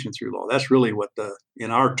sanctification through law. That's really what in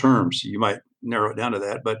our terms, you might narrow it down to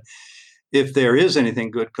that. But if there is anything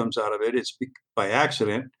good comes out of it, it's by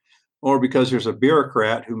accident or because there's a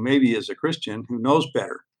bureaucrat who maybe is a Christian who knows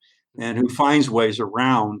better and who finds ways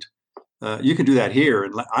around. You can do that here.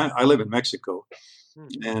 And I live in Mexico.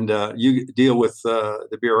 And you deal with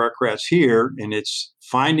the bureaucrats here, and it's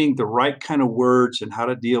finding the right kind of words and how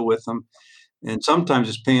to deal with them. And sometimes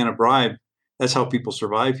it's paying a bribe. That's how people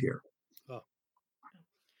survive here.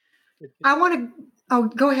 I want to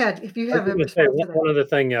go ahead if you have a response to that. One other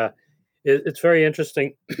thing, it's very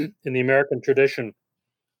interesting in the American tradition,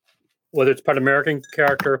 whether it's part of American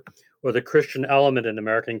character or the Christian element in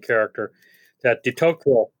American character, that de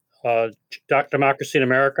Tocqueville, Democracy in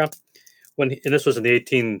America, and this was in the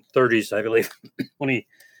 1830s, I believe, when he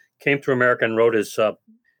came to America and wrote his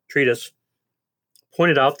treatise,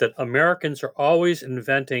 pointed out that Americans are always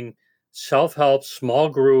inventing self-help, small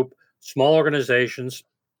group, small organizations.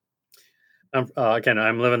 Again,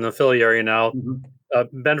 I'm living in the Philly area now.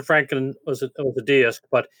 Ben Franklin was a deist,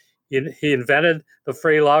 but he invented the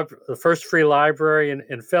first free library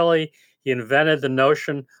in Philly. He invented the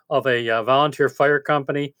notion of a volunteer fire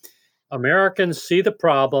company. Americans see the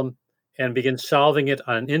problem and begin solving it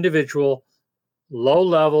on an individual,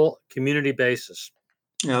 low-level community basis.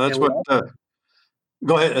 Yeah, that's what.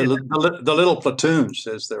 Go ahead. The little platoons,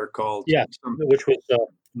 as they're called. Yeah, which was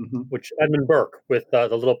which Edmund Burke with the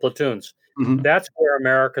little platoons. That's where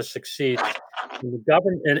America succeeds. And the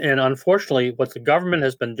government, and unfortunately, what the government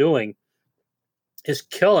has been doing is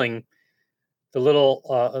killing the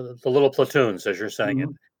little platoons, as you're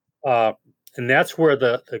saying, and that's where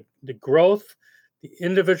the growth, the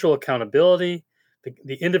individual accountability,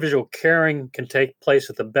 the individual caring can take place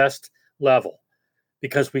at the best level,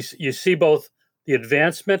 because you see both the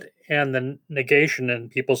advancement and the negation in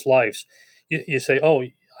people's lives. You say, "Oh,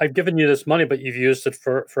 I've given you this money, but you've used it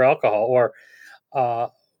for alcohol," or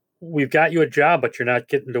 "We've got you a job, but you're not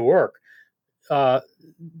getting to work." The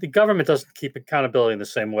government doesn't keep accountability in the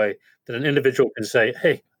same way that an individual can say,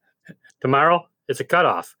 "Hey, tomorrow it's a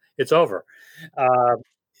cutoff; it's over."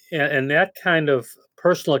 And that kind of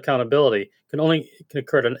personal accountability can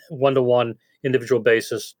occur at a one-to-one individual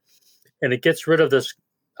basis, and it gets rid of this.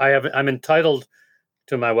 I'm entitled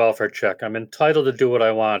to my welfare check. I'm entitled to do what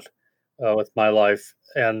I want with my life,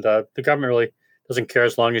 and the government really doesn't care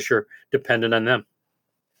as long as you're dependent on them.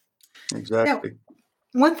 Exactly. Now,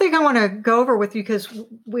 one thing I want to go over with you, because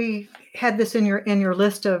we had this in your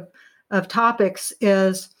list of of topics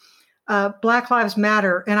is Black Lives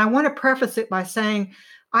Matter. And I want to preface it by saying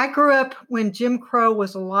I grew up when Jim Crow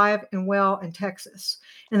was alive and well in Texas.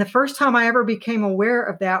 And the first time I ever became aware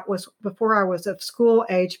of that was before I was of school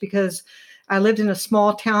age, because I lived in a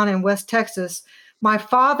small town in West Texas. My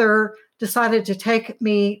father decided to take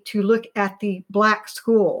me to look at the Black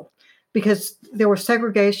school because there was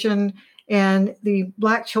segregation and the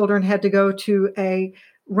Black children had to go to a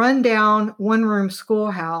rundown one-room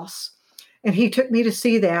schoolhouse. And he took me to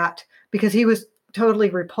see that because he was totally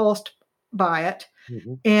repulsed by it.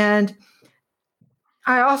 Mm-hmm. And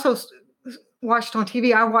I also watched on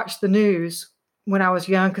TV. I watched the news when I was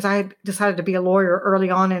young because I had decided to be a lawyer early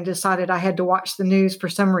on and decided I had to watch the news for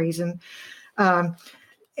some reason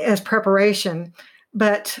as preparation.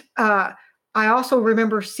 But I also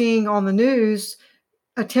remember seeing on the news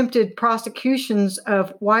attempted prosecutions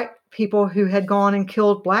of white people who had gone and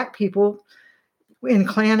killed Black people in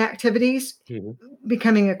Klan activities,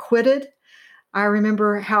 becoming acquitted. I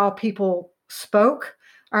remember how people spoke.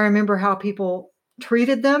 I remember how people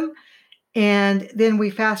treated them. And then we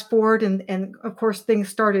fast forward and of course things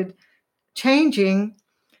started changing,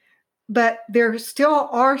 but there still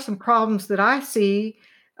are some problems that I see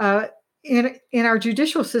in our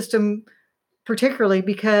judicial system, particularly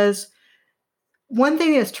because one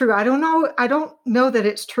thing is true. I don't know that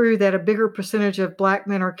it's true that a bigger percentage of Black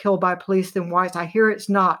men are killed by police than whites. I hear it's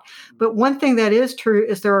not. But one thing that is true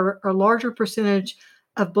is there are a larger percentage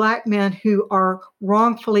of Black men who are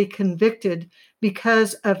wrongfully convicted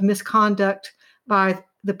because of misconduct by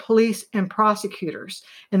the police and prosecutors.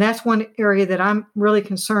 And that's one area that I'm really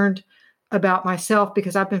concerned about myself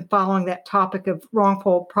because I've been following that topic of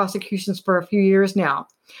wrongful prosecutions for a few years now.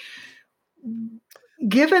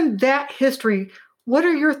 Given that history, what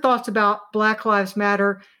are your thoughts about Black Lives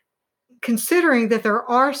Matter, considering that there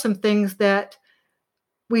are some things that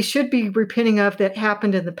we should be repenting of that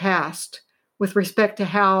happened in the past with respect to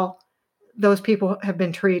how those people have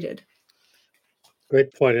been treated?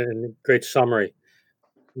 Great point and great summary.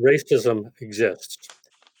 Racism exists.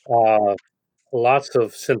 Lots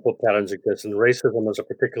of sinful patterns exist, and racism is a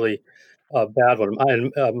particularly bad one.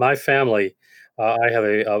 In my family, I have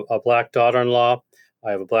a Black daughter-in-law.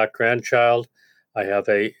 I have a Black grandchild. I have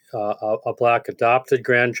a Black adopted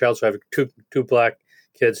grandchild. So I have two Black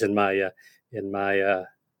kids in my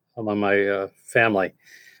among my family.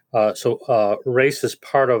 So race is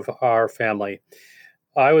part of our family.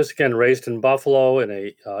 I was again raised in Buffalo in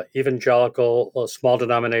a evangelical small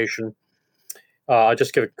denomination. I'll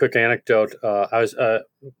just give a quick anecdote.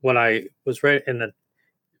 When I was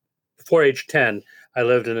before age 10, I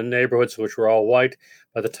lived in the neighborhoods which were all white.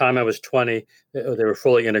 By the time I was 20, they were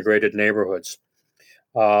fully integrated neighborhoods.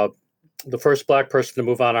 The first Black person to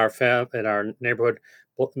move on in our neighborhood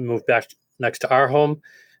moved back next to our home,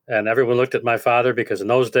 and everyone looked at my father because in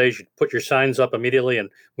those days you'd put your signs up immediately and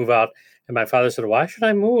move out. And my father said, "Why should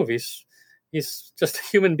I move? He's just a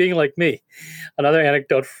human being like me." Another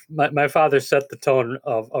anecdote: my father set the tone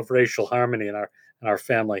of racial harmony in our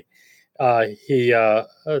family. There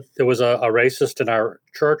was a racist in our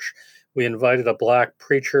church. We invited a Black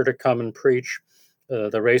preacher to come and preach.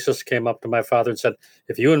 The racist came up to my father and said,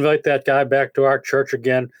 "If you invite that guy back to our church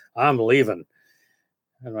again, I'm leaving."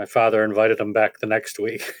 And my father invited him back the next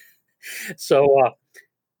week. So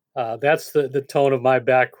that's the tone of my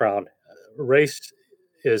background. Race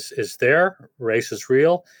is there. Race is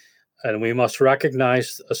real. And we must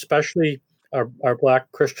recognize, especially our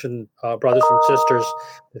Black Christian brothers and sisters,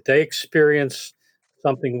 that they experience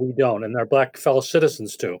something we don't, and our Black fellow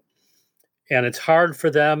citizens do. And it's hard for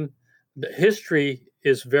them. The history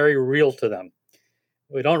is very real to them.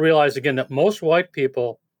 We don't realize, again, that most white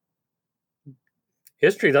people,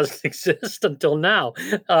 history doesn't exist until now.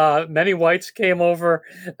 Many whites came over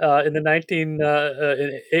in the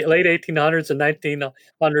late 1800s and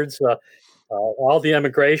 1900s. All the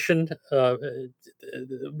immigration,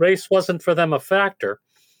 race wasn't for them a factor,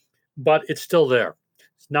 but it's still there.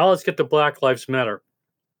 Now let's get to Black Lives Matter.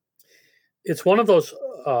 It's one of those,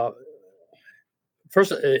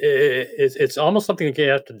 first, it's almost something that you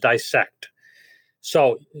have to dissect.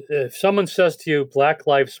 So if someone says to you, Black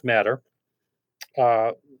Lives Matter,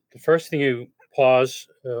 the first thing you pause,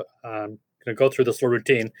 I'm going to go through this little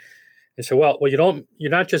routine and say, well, you're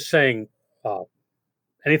not just saying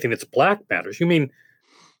anything that's Black matters. You mean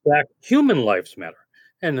Black human lives matter.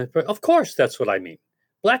 And of course, that's what I mean.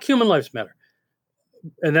 Black human lives matter.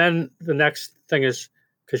 And then the next thing is,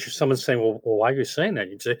 because someone's saying, well, why are you saying that?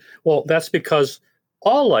 You'd say, well, that's because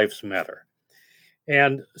all lives matter.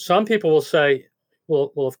 And some people will say,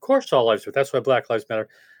 well, of course all lives matter. That's why Black Lives Matter.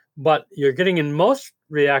 But you're getting in most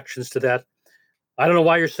reactions to that, I don't know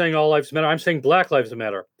why you're saying all lives matter. I'm saying Black Lives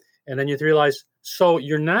Matter. And then you realize, so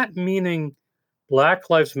you're not meaning Black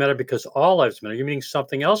Lives Matter because all lives matter. You're meaning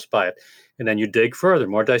something else by it. And then you dig further,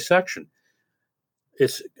 more dissection.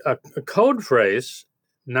 It's a code phrase,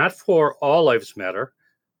 not for all lives matter,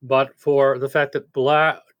 but for the fact that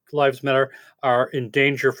Black Lives Matter are in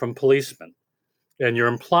danger from policemen. And you're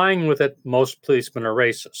implying with it most policemen are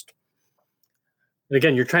racist. And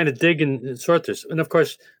again, you're trying to dig and sort this. And of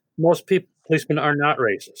course, most policemen are not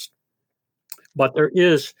racist. But there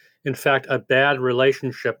is, in fact, a bad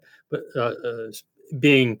relationship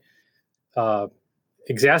being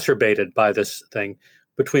exacerbated by this thing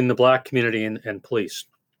between the Black community and police.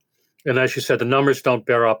 And as you said, the numbers don't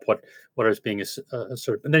bear up what is being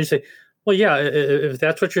asserted. And then you say, well, yeah, if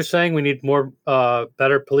that's what you're saying, we need more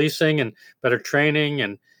better policing and better training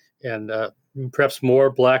and perhaps more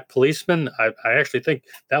Black policemen. I actually think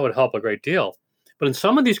that would help a great deal. But in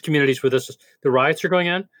some of these communities where the riots are going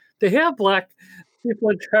on, they have Black people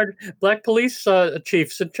in charge, Black police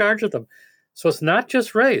chiefs in charge of them. So it's not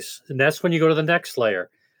just race. And that's when you go to the next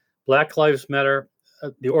layer. Black Lives Matter,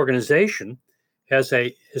 the organization, has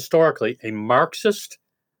historically a Marxist,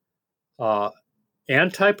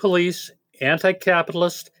 anti-police,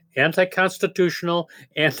 anti-capitalist, anti-constitutional,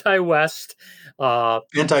 anti-West,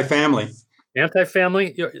 anti-family,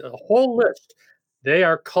 a whole list. They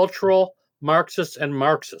are cultural Marxists and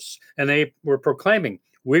Marxists, and they were proclaiming,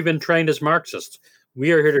 we've been trained as Marxists.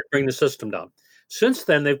 We are here to bring the system down. Since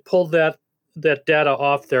then, they've pulled that data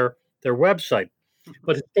off their website,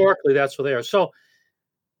 but historically, that's what they are. So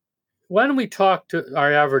when we talk to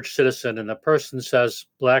our average citizen and the person says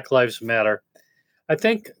Black Lives Matter, I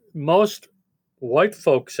think most white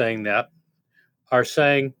folk saying that are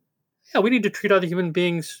saying, yeah, we need to treat other human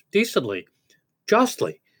beings decently,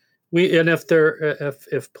 justly.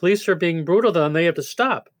 If police are being brutal, then they have to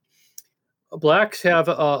stop. Blacks have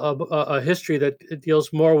a history that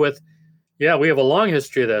deals more with, yeah, we have a long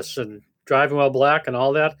history of this and driving while black and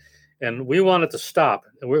all that, and we want it to stop.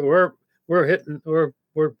 We're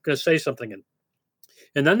going to say something.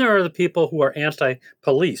 And then there are the people who are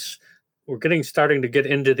anti-police. We're starting to get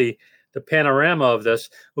into the panorama of this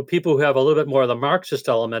with people who have a little bit more of the Marxist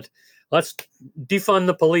element. Let's defund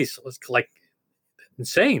the police. It's like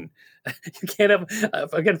insane. You can't have,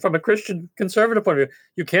 again, from a Christian conservative point of view,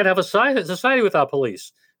 you can't have a society without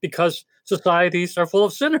police because societies are full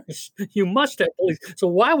of sinners. You must have police. So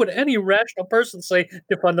why would any rational person say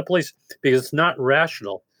defund the police? Because it's not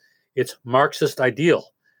rational. It's Marxist ideal.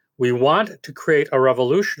 We want to create a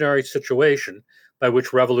revolutionary situation by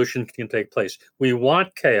which revolution can take place. We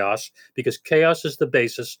want chaos because chaos is the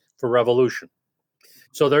basis for revolution.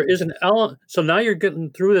 So there is an element. So now you're getting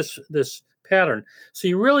through this pattern. So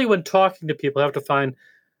you really, when talking to people, have to find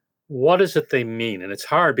what is it they mean. And it's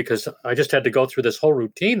hard because I just had to go through this whole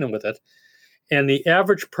routine with it. And the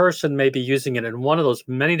average person may be using it in one of those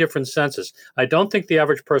many different senses. I don't think the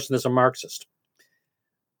average person is a Marxist.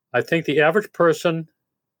 I think the average person,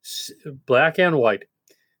 black and white,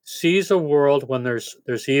 sees a world when there's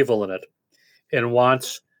evil in it and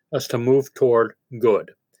wants us to move toward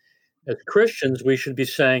good. As Christians, we should be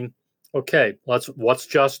saying, okay, what's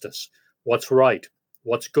justice? What's right?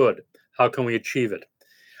 What's good? How can we achieve it?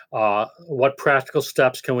 What practical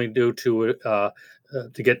steps can we do to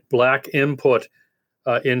get black input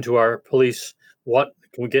into our police? What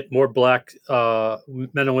can we get more black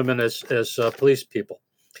men and women as police people?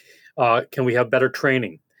 Can we have better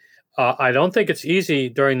training? I don't think it's easy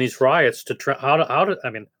during these riots to I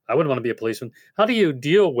mean, I wouldn't want to be a policeman. How do you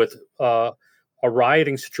deal with a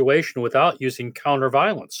rioting situation without using counter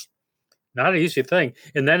violence? Not an easy thing.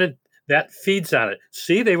 And then that feeds on it.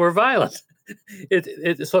 See, they were violent.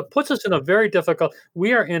 So it puts us in a very difficult.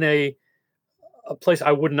 We are in a place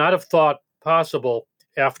I would not have thought possible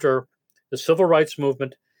after the civil rights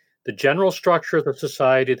movement, the general structure of the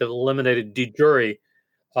society that eliminated de jure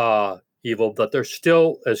evil, but there's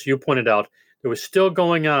still, as you pointed out, there was still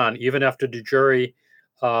going on even after de jure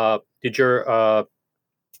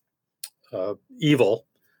evil.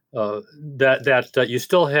 That you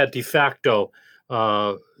still had de facto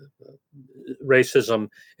racism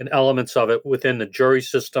and elements of it within the jury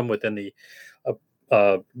system, within the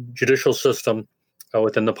judicial system,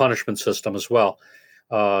 within the punishment system as well,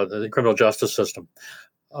 the criminal justice system.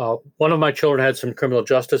 One of my children had some criminal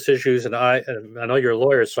justice issues, and I know you're a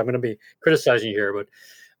lawyer, so I'm going to be criticizing you here, but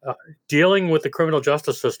dealing with the criminal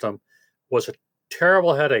justice system was a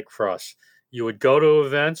terrible headache for us. You would go to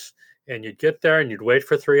events, and you'd get there, and you'd wait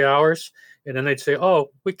for 3 hours, and then they'd say,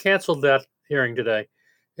 "Oh, we canceled that hearing today,"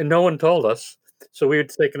 and no one told us. So we would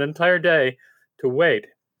take an entire day to wait.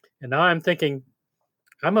 And now I'm thinking,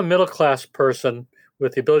 I'm a middle-class person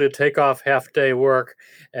with the ability to take off half-day work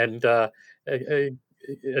and a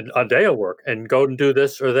day of work and go and do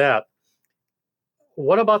this or that.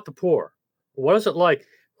 What about the poor? What is it like?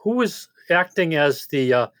 Who is acting as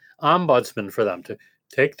the ombudsman for them to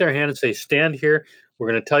take their hand and say, stand here, we're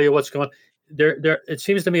going to tell you what's going on? It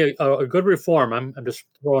seems to me a good reform, I'm just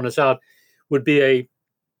throwing this out, would be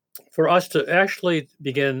for us to actually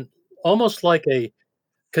begin almost like a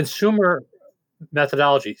consumer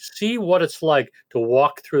methodology, see what it's like to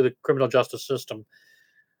walk through the criminal justice system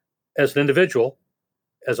as an individual,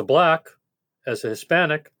 as a Black, as a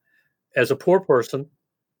Hispanic, as a poor person,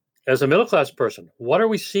 as a middle-class person. What are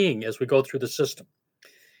we seeing as we go through the system?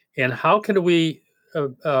 And how can we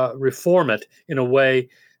reform it in a way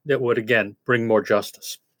that would, again, bring more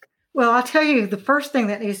justice? Well, I'll tell you, the first thing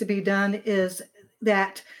that needs to be done is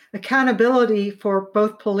that accountability for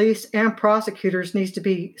both police and prosecutors needs to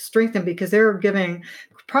be strengthened, because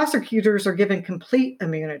prosecutors are given complete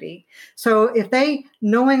immunity. So if they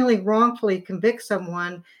knowingly, wrongfully convict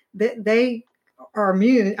someone, they are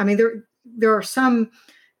immune. I mean, there are some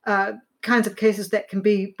kinds of cases that can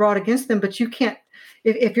be brought against them, but you can't,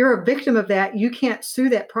 if you're a victim of that, you can't sue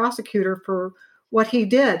that prosecutor for what he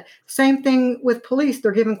did. Same thing with police.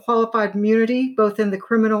 They're given qualified immunity, both in the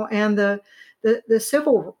criminal and the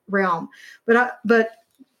civil realm. But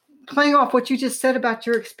playing off what you just said about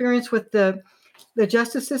your experience with the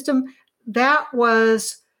justice system, that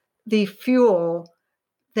was the fuel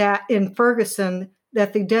that in Ferguson,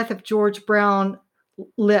 that the death of George Brown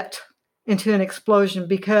lit into an explosion,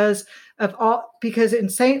 because in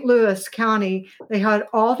St. Louis County, they had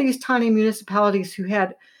all these tiny municipalities who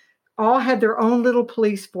all had their own little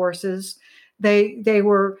police forces. They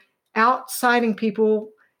were outsiting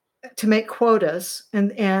people to make quotas,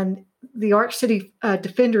 and the Arch City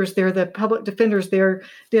defenders there, the public defenders there,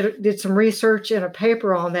 did some research and a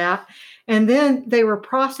paper on that, and then they were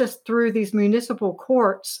processed through these municipal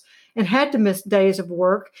courts and had to miss days of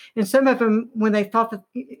work. And some of them, when they thought that,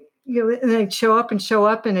 they'd show up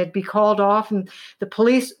and it'd be called off, and the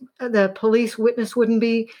police witness wouldn't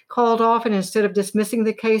be called off, and instead of dismissing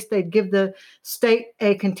the case, they'd give the state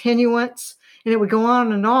a continuance, and it would go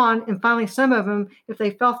on. And finally, some of them, if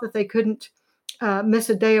they felt that they couldn't miss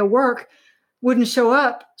a day of work, wouldn't show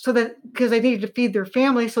up, because they needed to feed their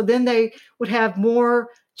family. So then they would have more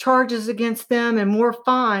charges against them and more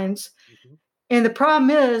fines. Mm-hmm. And the problem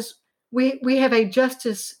is we have a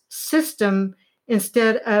justice system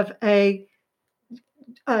instead of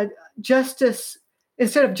justice.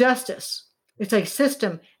 It's a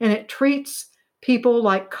system, and it treats people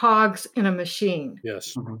like cogs in a machine.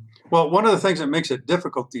 Yes. Mm-hmm. Well, one of the things that makes it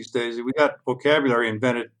difficult these days is we got vocabulary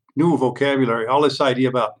invented, new vocabulary, all this idea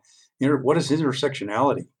about what is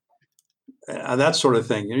intersectionality, that sort of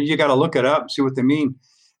thing. You got to look it up and see what they mean.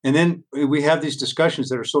 And then we have these discussions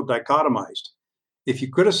that are so dichotomized. If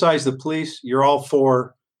you criticize the police, you're all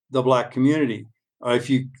for the Black community. If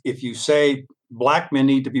you say Black men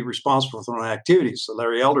need to be responsible for their own activities, so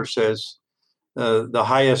Larry Elder says the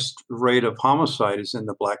highest rate of homicide is in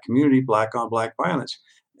the Black community, Black on Black violence.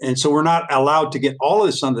 And so we're not allowed to get all of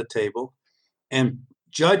this on the table and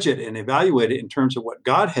judge it and evaluate it in terms of what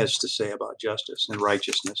God has to say about justice and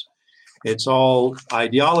righteousness. It's all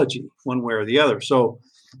ideology, one way or the other. So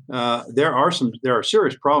there are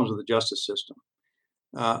serious problems with the justice system.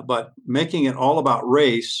 But making it all about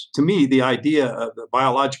race, to me, the idea of the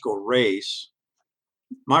biological race,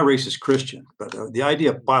 my race is Christian, but the idea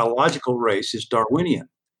of biological race is Darwinian,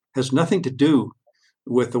 has nothing to do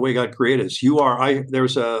with the way God created us.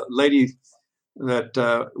 There's a lady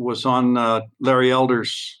that was on Larry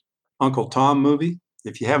Elder's Uncle Tom movie.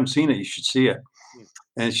 If you haven't seen it, you should see it.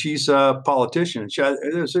 And she's a politician.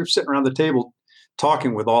 They're sitting around the table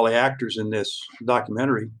talking with all the actors in this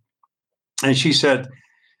documentary. And she said,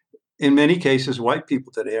 in many cases, white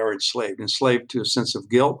people today are enslaved to a sense of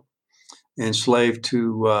guilt, enslaved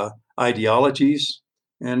to ideologies.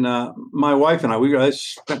 And my wife and I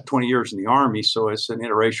spent 20 years in the Army, so it's an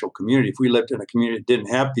interracial community. If we lived in a community that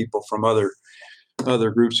didn't have people from other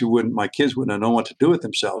groups my kids wouldn't have known what to do with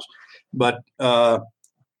themselves. But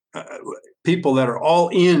people that are all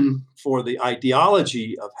in for the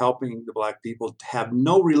ideology of helping the Black people have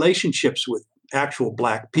no relationships with actual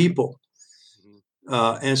Black people.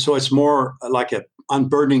 And so it's more like a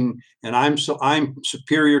unburdening, and I'm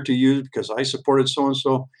superior to you because I supported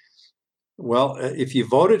so-and-so. Well, if you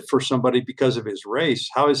voted for somebody because of his race,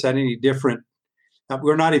 how is that any different?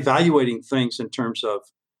 We're not evaluating things in terms of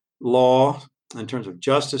law, in terms of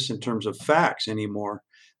justice, in terms of facts anymore.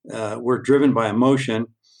 We're driven by emotion.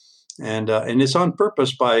 and it's on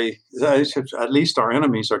purpose by at least our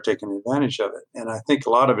enemies are taking advantage of it. And I think a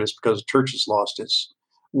lot of it is because the church has lost its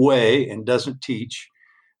way and doesn't teach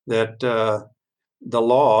that the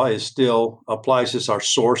law is still applies as our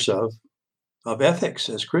source of ethics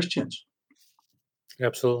as Christians.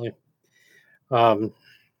 Absolutely. I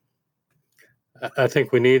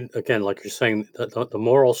think we need, again, like you're saying, the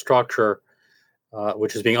moral structure,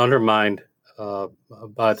 which is being undermined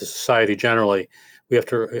by the society generally. We have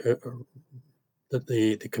to,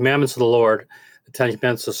 the commandments of the Lord, the Ten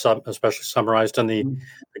Commandments, especially summarized in the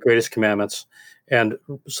greatest commandments, and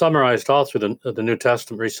summarized all through the New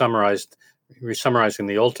Testament, resummarizing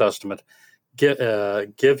the Old Testament,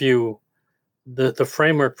 give you the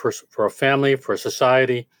framework for a family, for a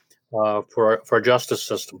society, for a justice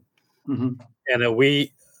system. Mm-hmm. And we're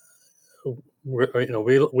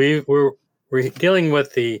dealing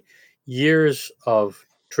with the years of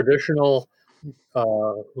traditional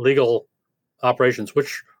legal operations,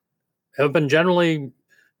 which have been generally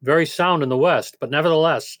very sound in the West, but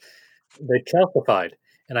nevertheless, they calcified.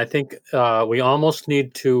 And I think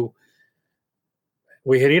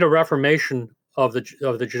we need a reformation of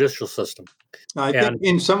the judicial system. I think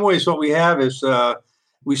in some ways what we have is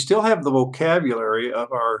we still have the vocabulary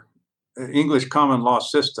of our English common law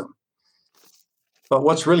system. But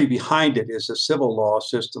what's really behind it is a civil law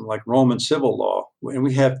system like Roman civil law. And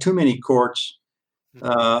we have too many courts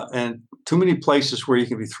and too many places where you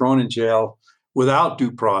can be thrown in jail without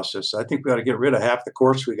due process. I think we got to get rid of half the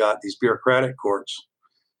courts we got, these bureaucratic courts.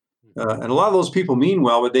 And a lot of those people mean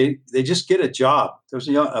well, but they just get a job. There's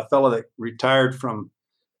a fellow that retired from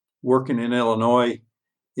working in Illinois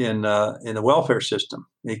in the welfare system.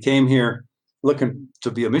 He came here looking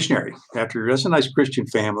to be a missionary after he has a nice Christian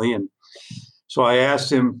family. And so I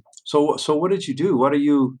asked him, so what did you do? What are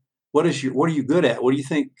you good at? What do you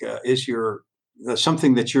think is your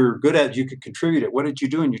something that you're good at? You could contribute it. What did you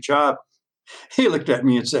do in your job? He looked at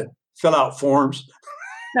me and said, fill out forms.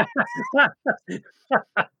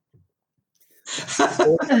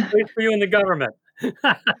 Wait for you in the government.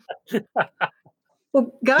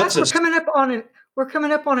 Well, guys, we're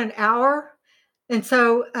coming up on an hour. And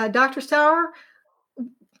so, Dr. Sauer,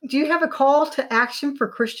 do you have a call to action for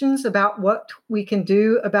Christians about what we can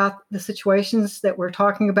do about the situations that we're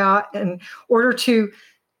talking about in order to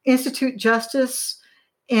institute justice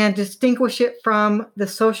and distinguish it from the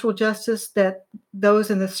social justice that those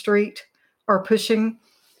in the street are pushing?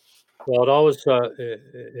 Well, it always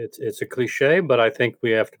it's a cliche, but I think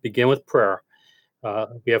we have to begin with prayer.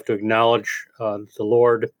 We have to acknowledge the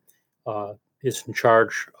Lord is in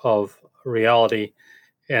charge of reality,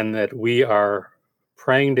 and that we are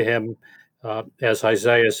praying to Him, as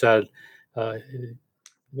Isaiah said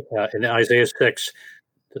in Isaiah 6.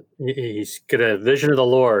 He's got a vision of the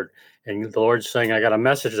Lord, and the Lord's saying, "I got a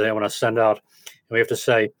message that I want to send out," and we have to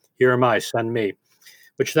say, "Here am I, send me,"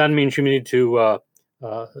 which then means you need to.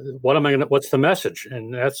 What's the message?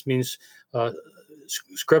 And that means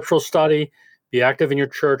scriptural study. Be active in your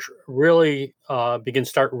church. Really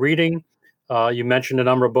start reading. You mentioned a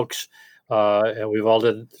number of books, and we've all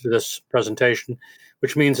did this presentation,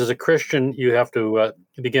 which means as a Christian, you have to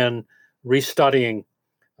begin restudying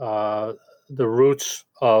the roots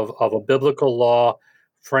of a biblical law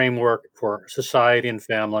framework for society and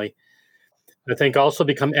family. I think also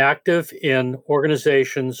become active in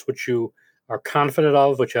organizations which you are confident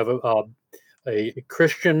of, which have a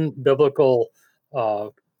Christian biblical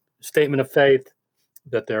statement of faith,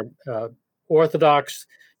 that they're orthodox.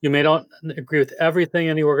 You may not agree with everything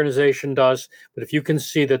any organization does, but if you can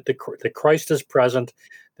see that the Christ is present,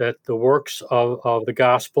 that the works of the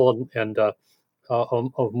gospel and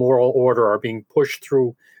of moral order are being pushed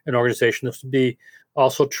through an organization. This would be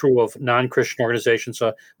also true of non-Christian organizations.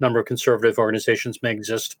 A number of conservative organizations may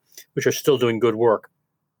exist, which are still doing good work.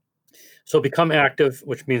 So become active,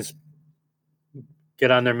 which means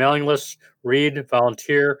get on their mailing lists, read,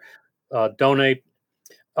 volunteer, donate.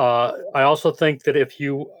 I also think that if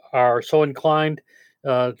you are so inclined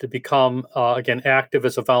to become again active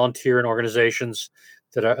as a volunteer in organizations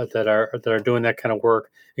that are doing that kind of work,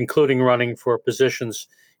 including running for positions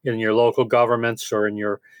in your local governments or in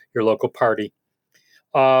your local party.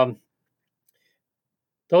 Those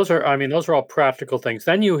are all practical things.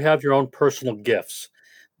 Then you have your own personal gifts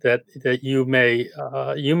that you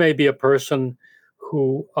may be a person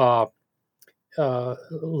who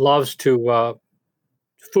loves to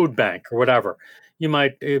food bank or whatever. You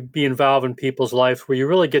might be involved in people's life where you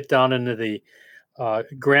really get down into the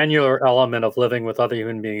granular element of living with other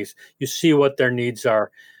human beings. You see what their needs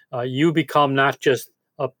are. You become not just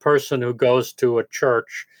a person who goes to a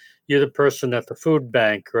church. You're the person at the food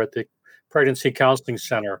bank or at the pregnancy counseling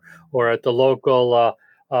center or at the local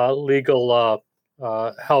legal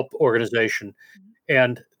help organization,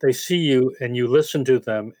 and they see you and you listen to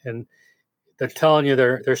them, and they're telling you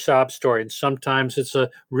their sob story. And sometimes it's a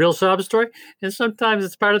real sob story, and sometimes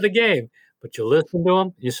it's part of the game. But you listen to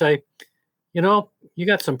them, you say, you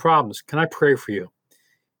got some problems. Can I pray for you?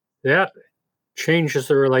 That changes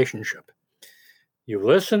the relationship. You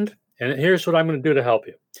listened, and here's what I'm going to do to help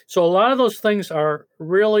you. So a lot of those things are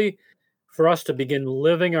really for us to begin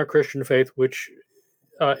living our Christian faith, which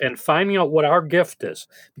and finding out what our gift is,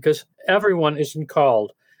 because everyone isn't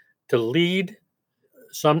called to lead.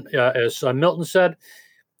 Some, as Milton said,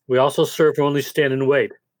 we also serve to only stand and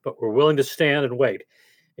wait, but we're willing to stand and wait,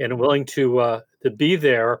 and willing to be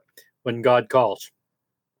there when God calls.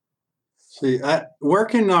 See, where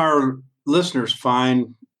can our listeners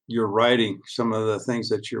find your writing? Some of the things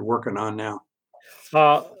that you're working on now.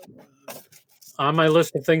 On my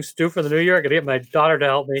list of things to do for the new year, I got to get my daughter to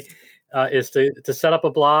help me. Is to set up a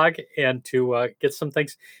blog and to get some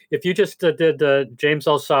things. If you just did James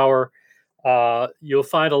L. Sauer, you'll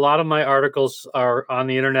find a lot of my articles are on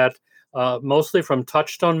the internet, mostly from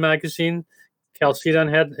Touchstone magazine. Chalcedon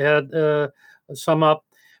had some up,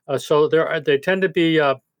 so they tend to be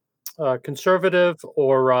conservative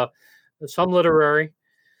or some literary,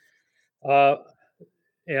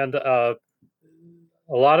 and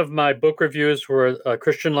a lot of my book reviews were a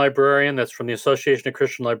Christian Librarian. That's from the Association of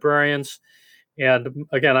Christian Librarians. And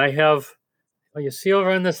again, I have, you see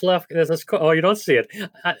over on this left, you don't see it.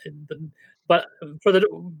 But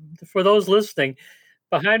for those listening,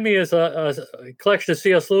 behind me is a collection of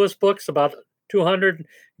C.S. Lewis books, about 200,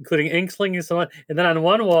 including Inkling and so on. And then on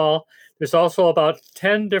one wall, there's also about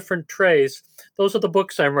 10 different trays. Those are the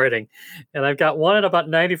books I'm writing. And I've got one at about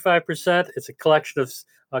 95%. It's a collection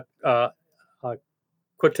of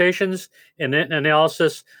quotations and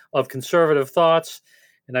analysis of conservative thoughts.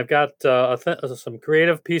 And I've got some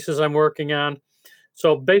creative pieces I'm working on.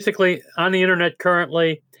 So basically on the internet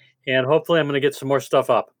currently, and hopefully I'm going to get some more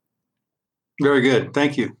stuff up. Very good.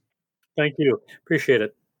 Thank you. Thank you. Appreciate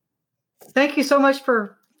it. Thank you so much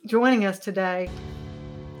for joining us today.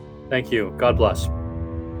 Thank you. God bless.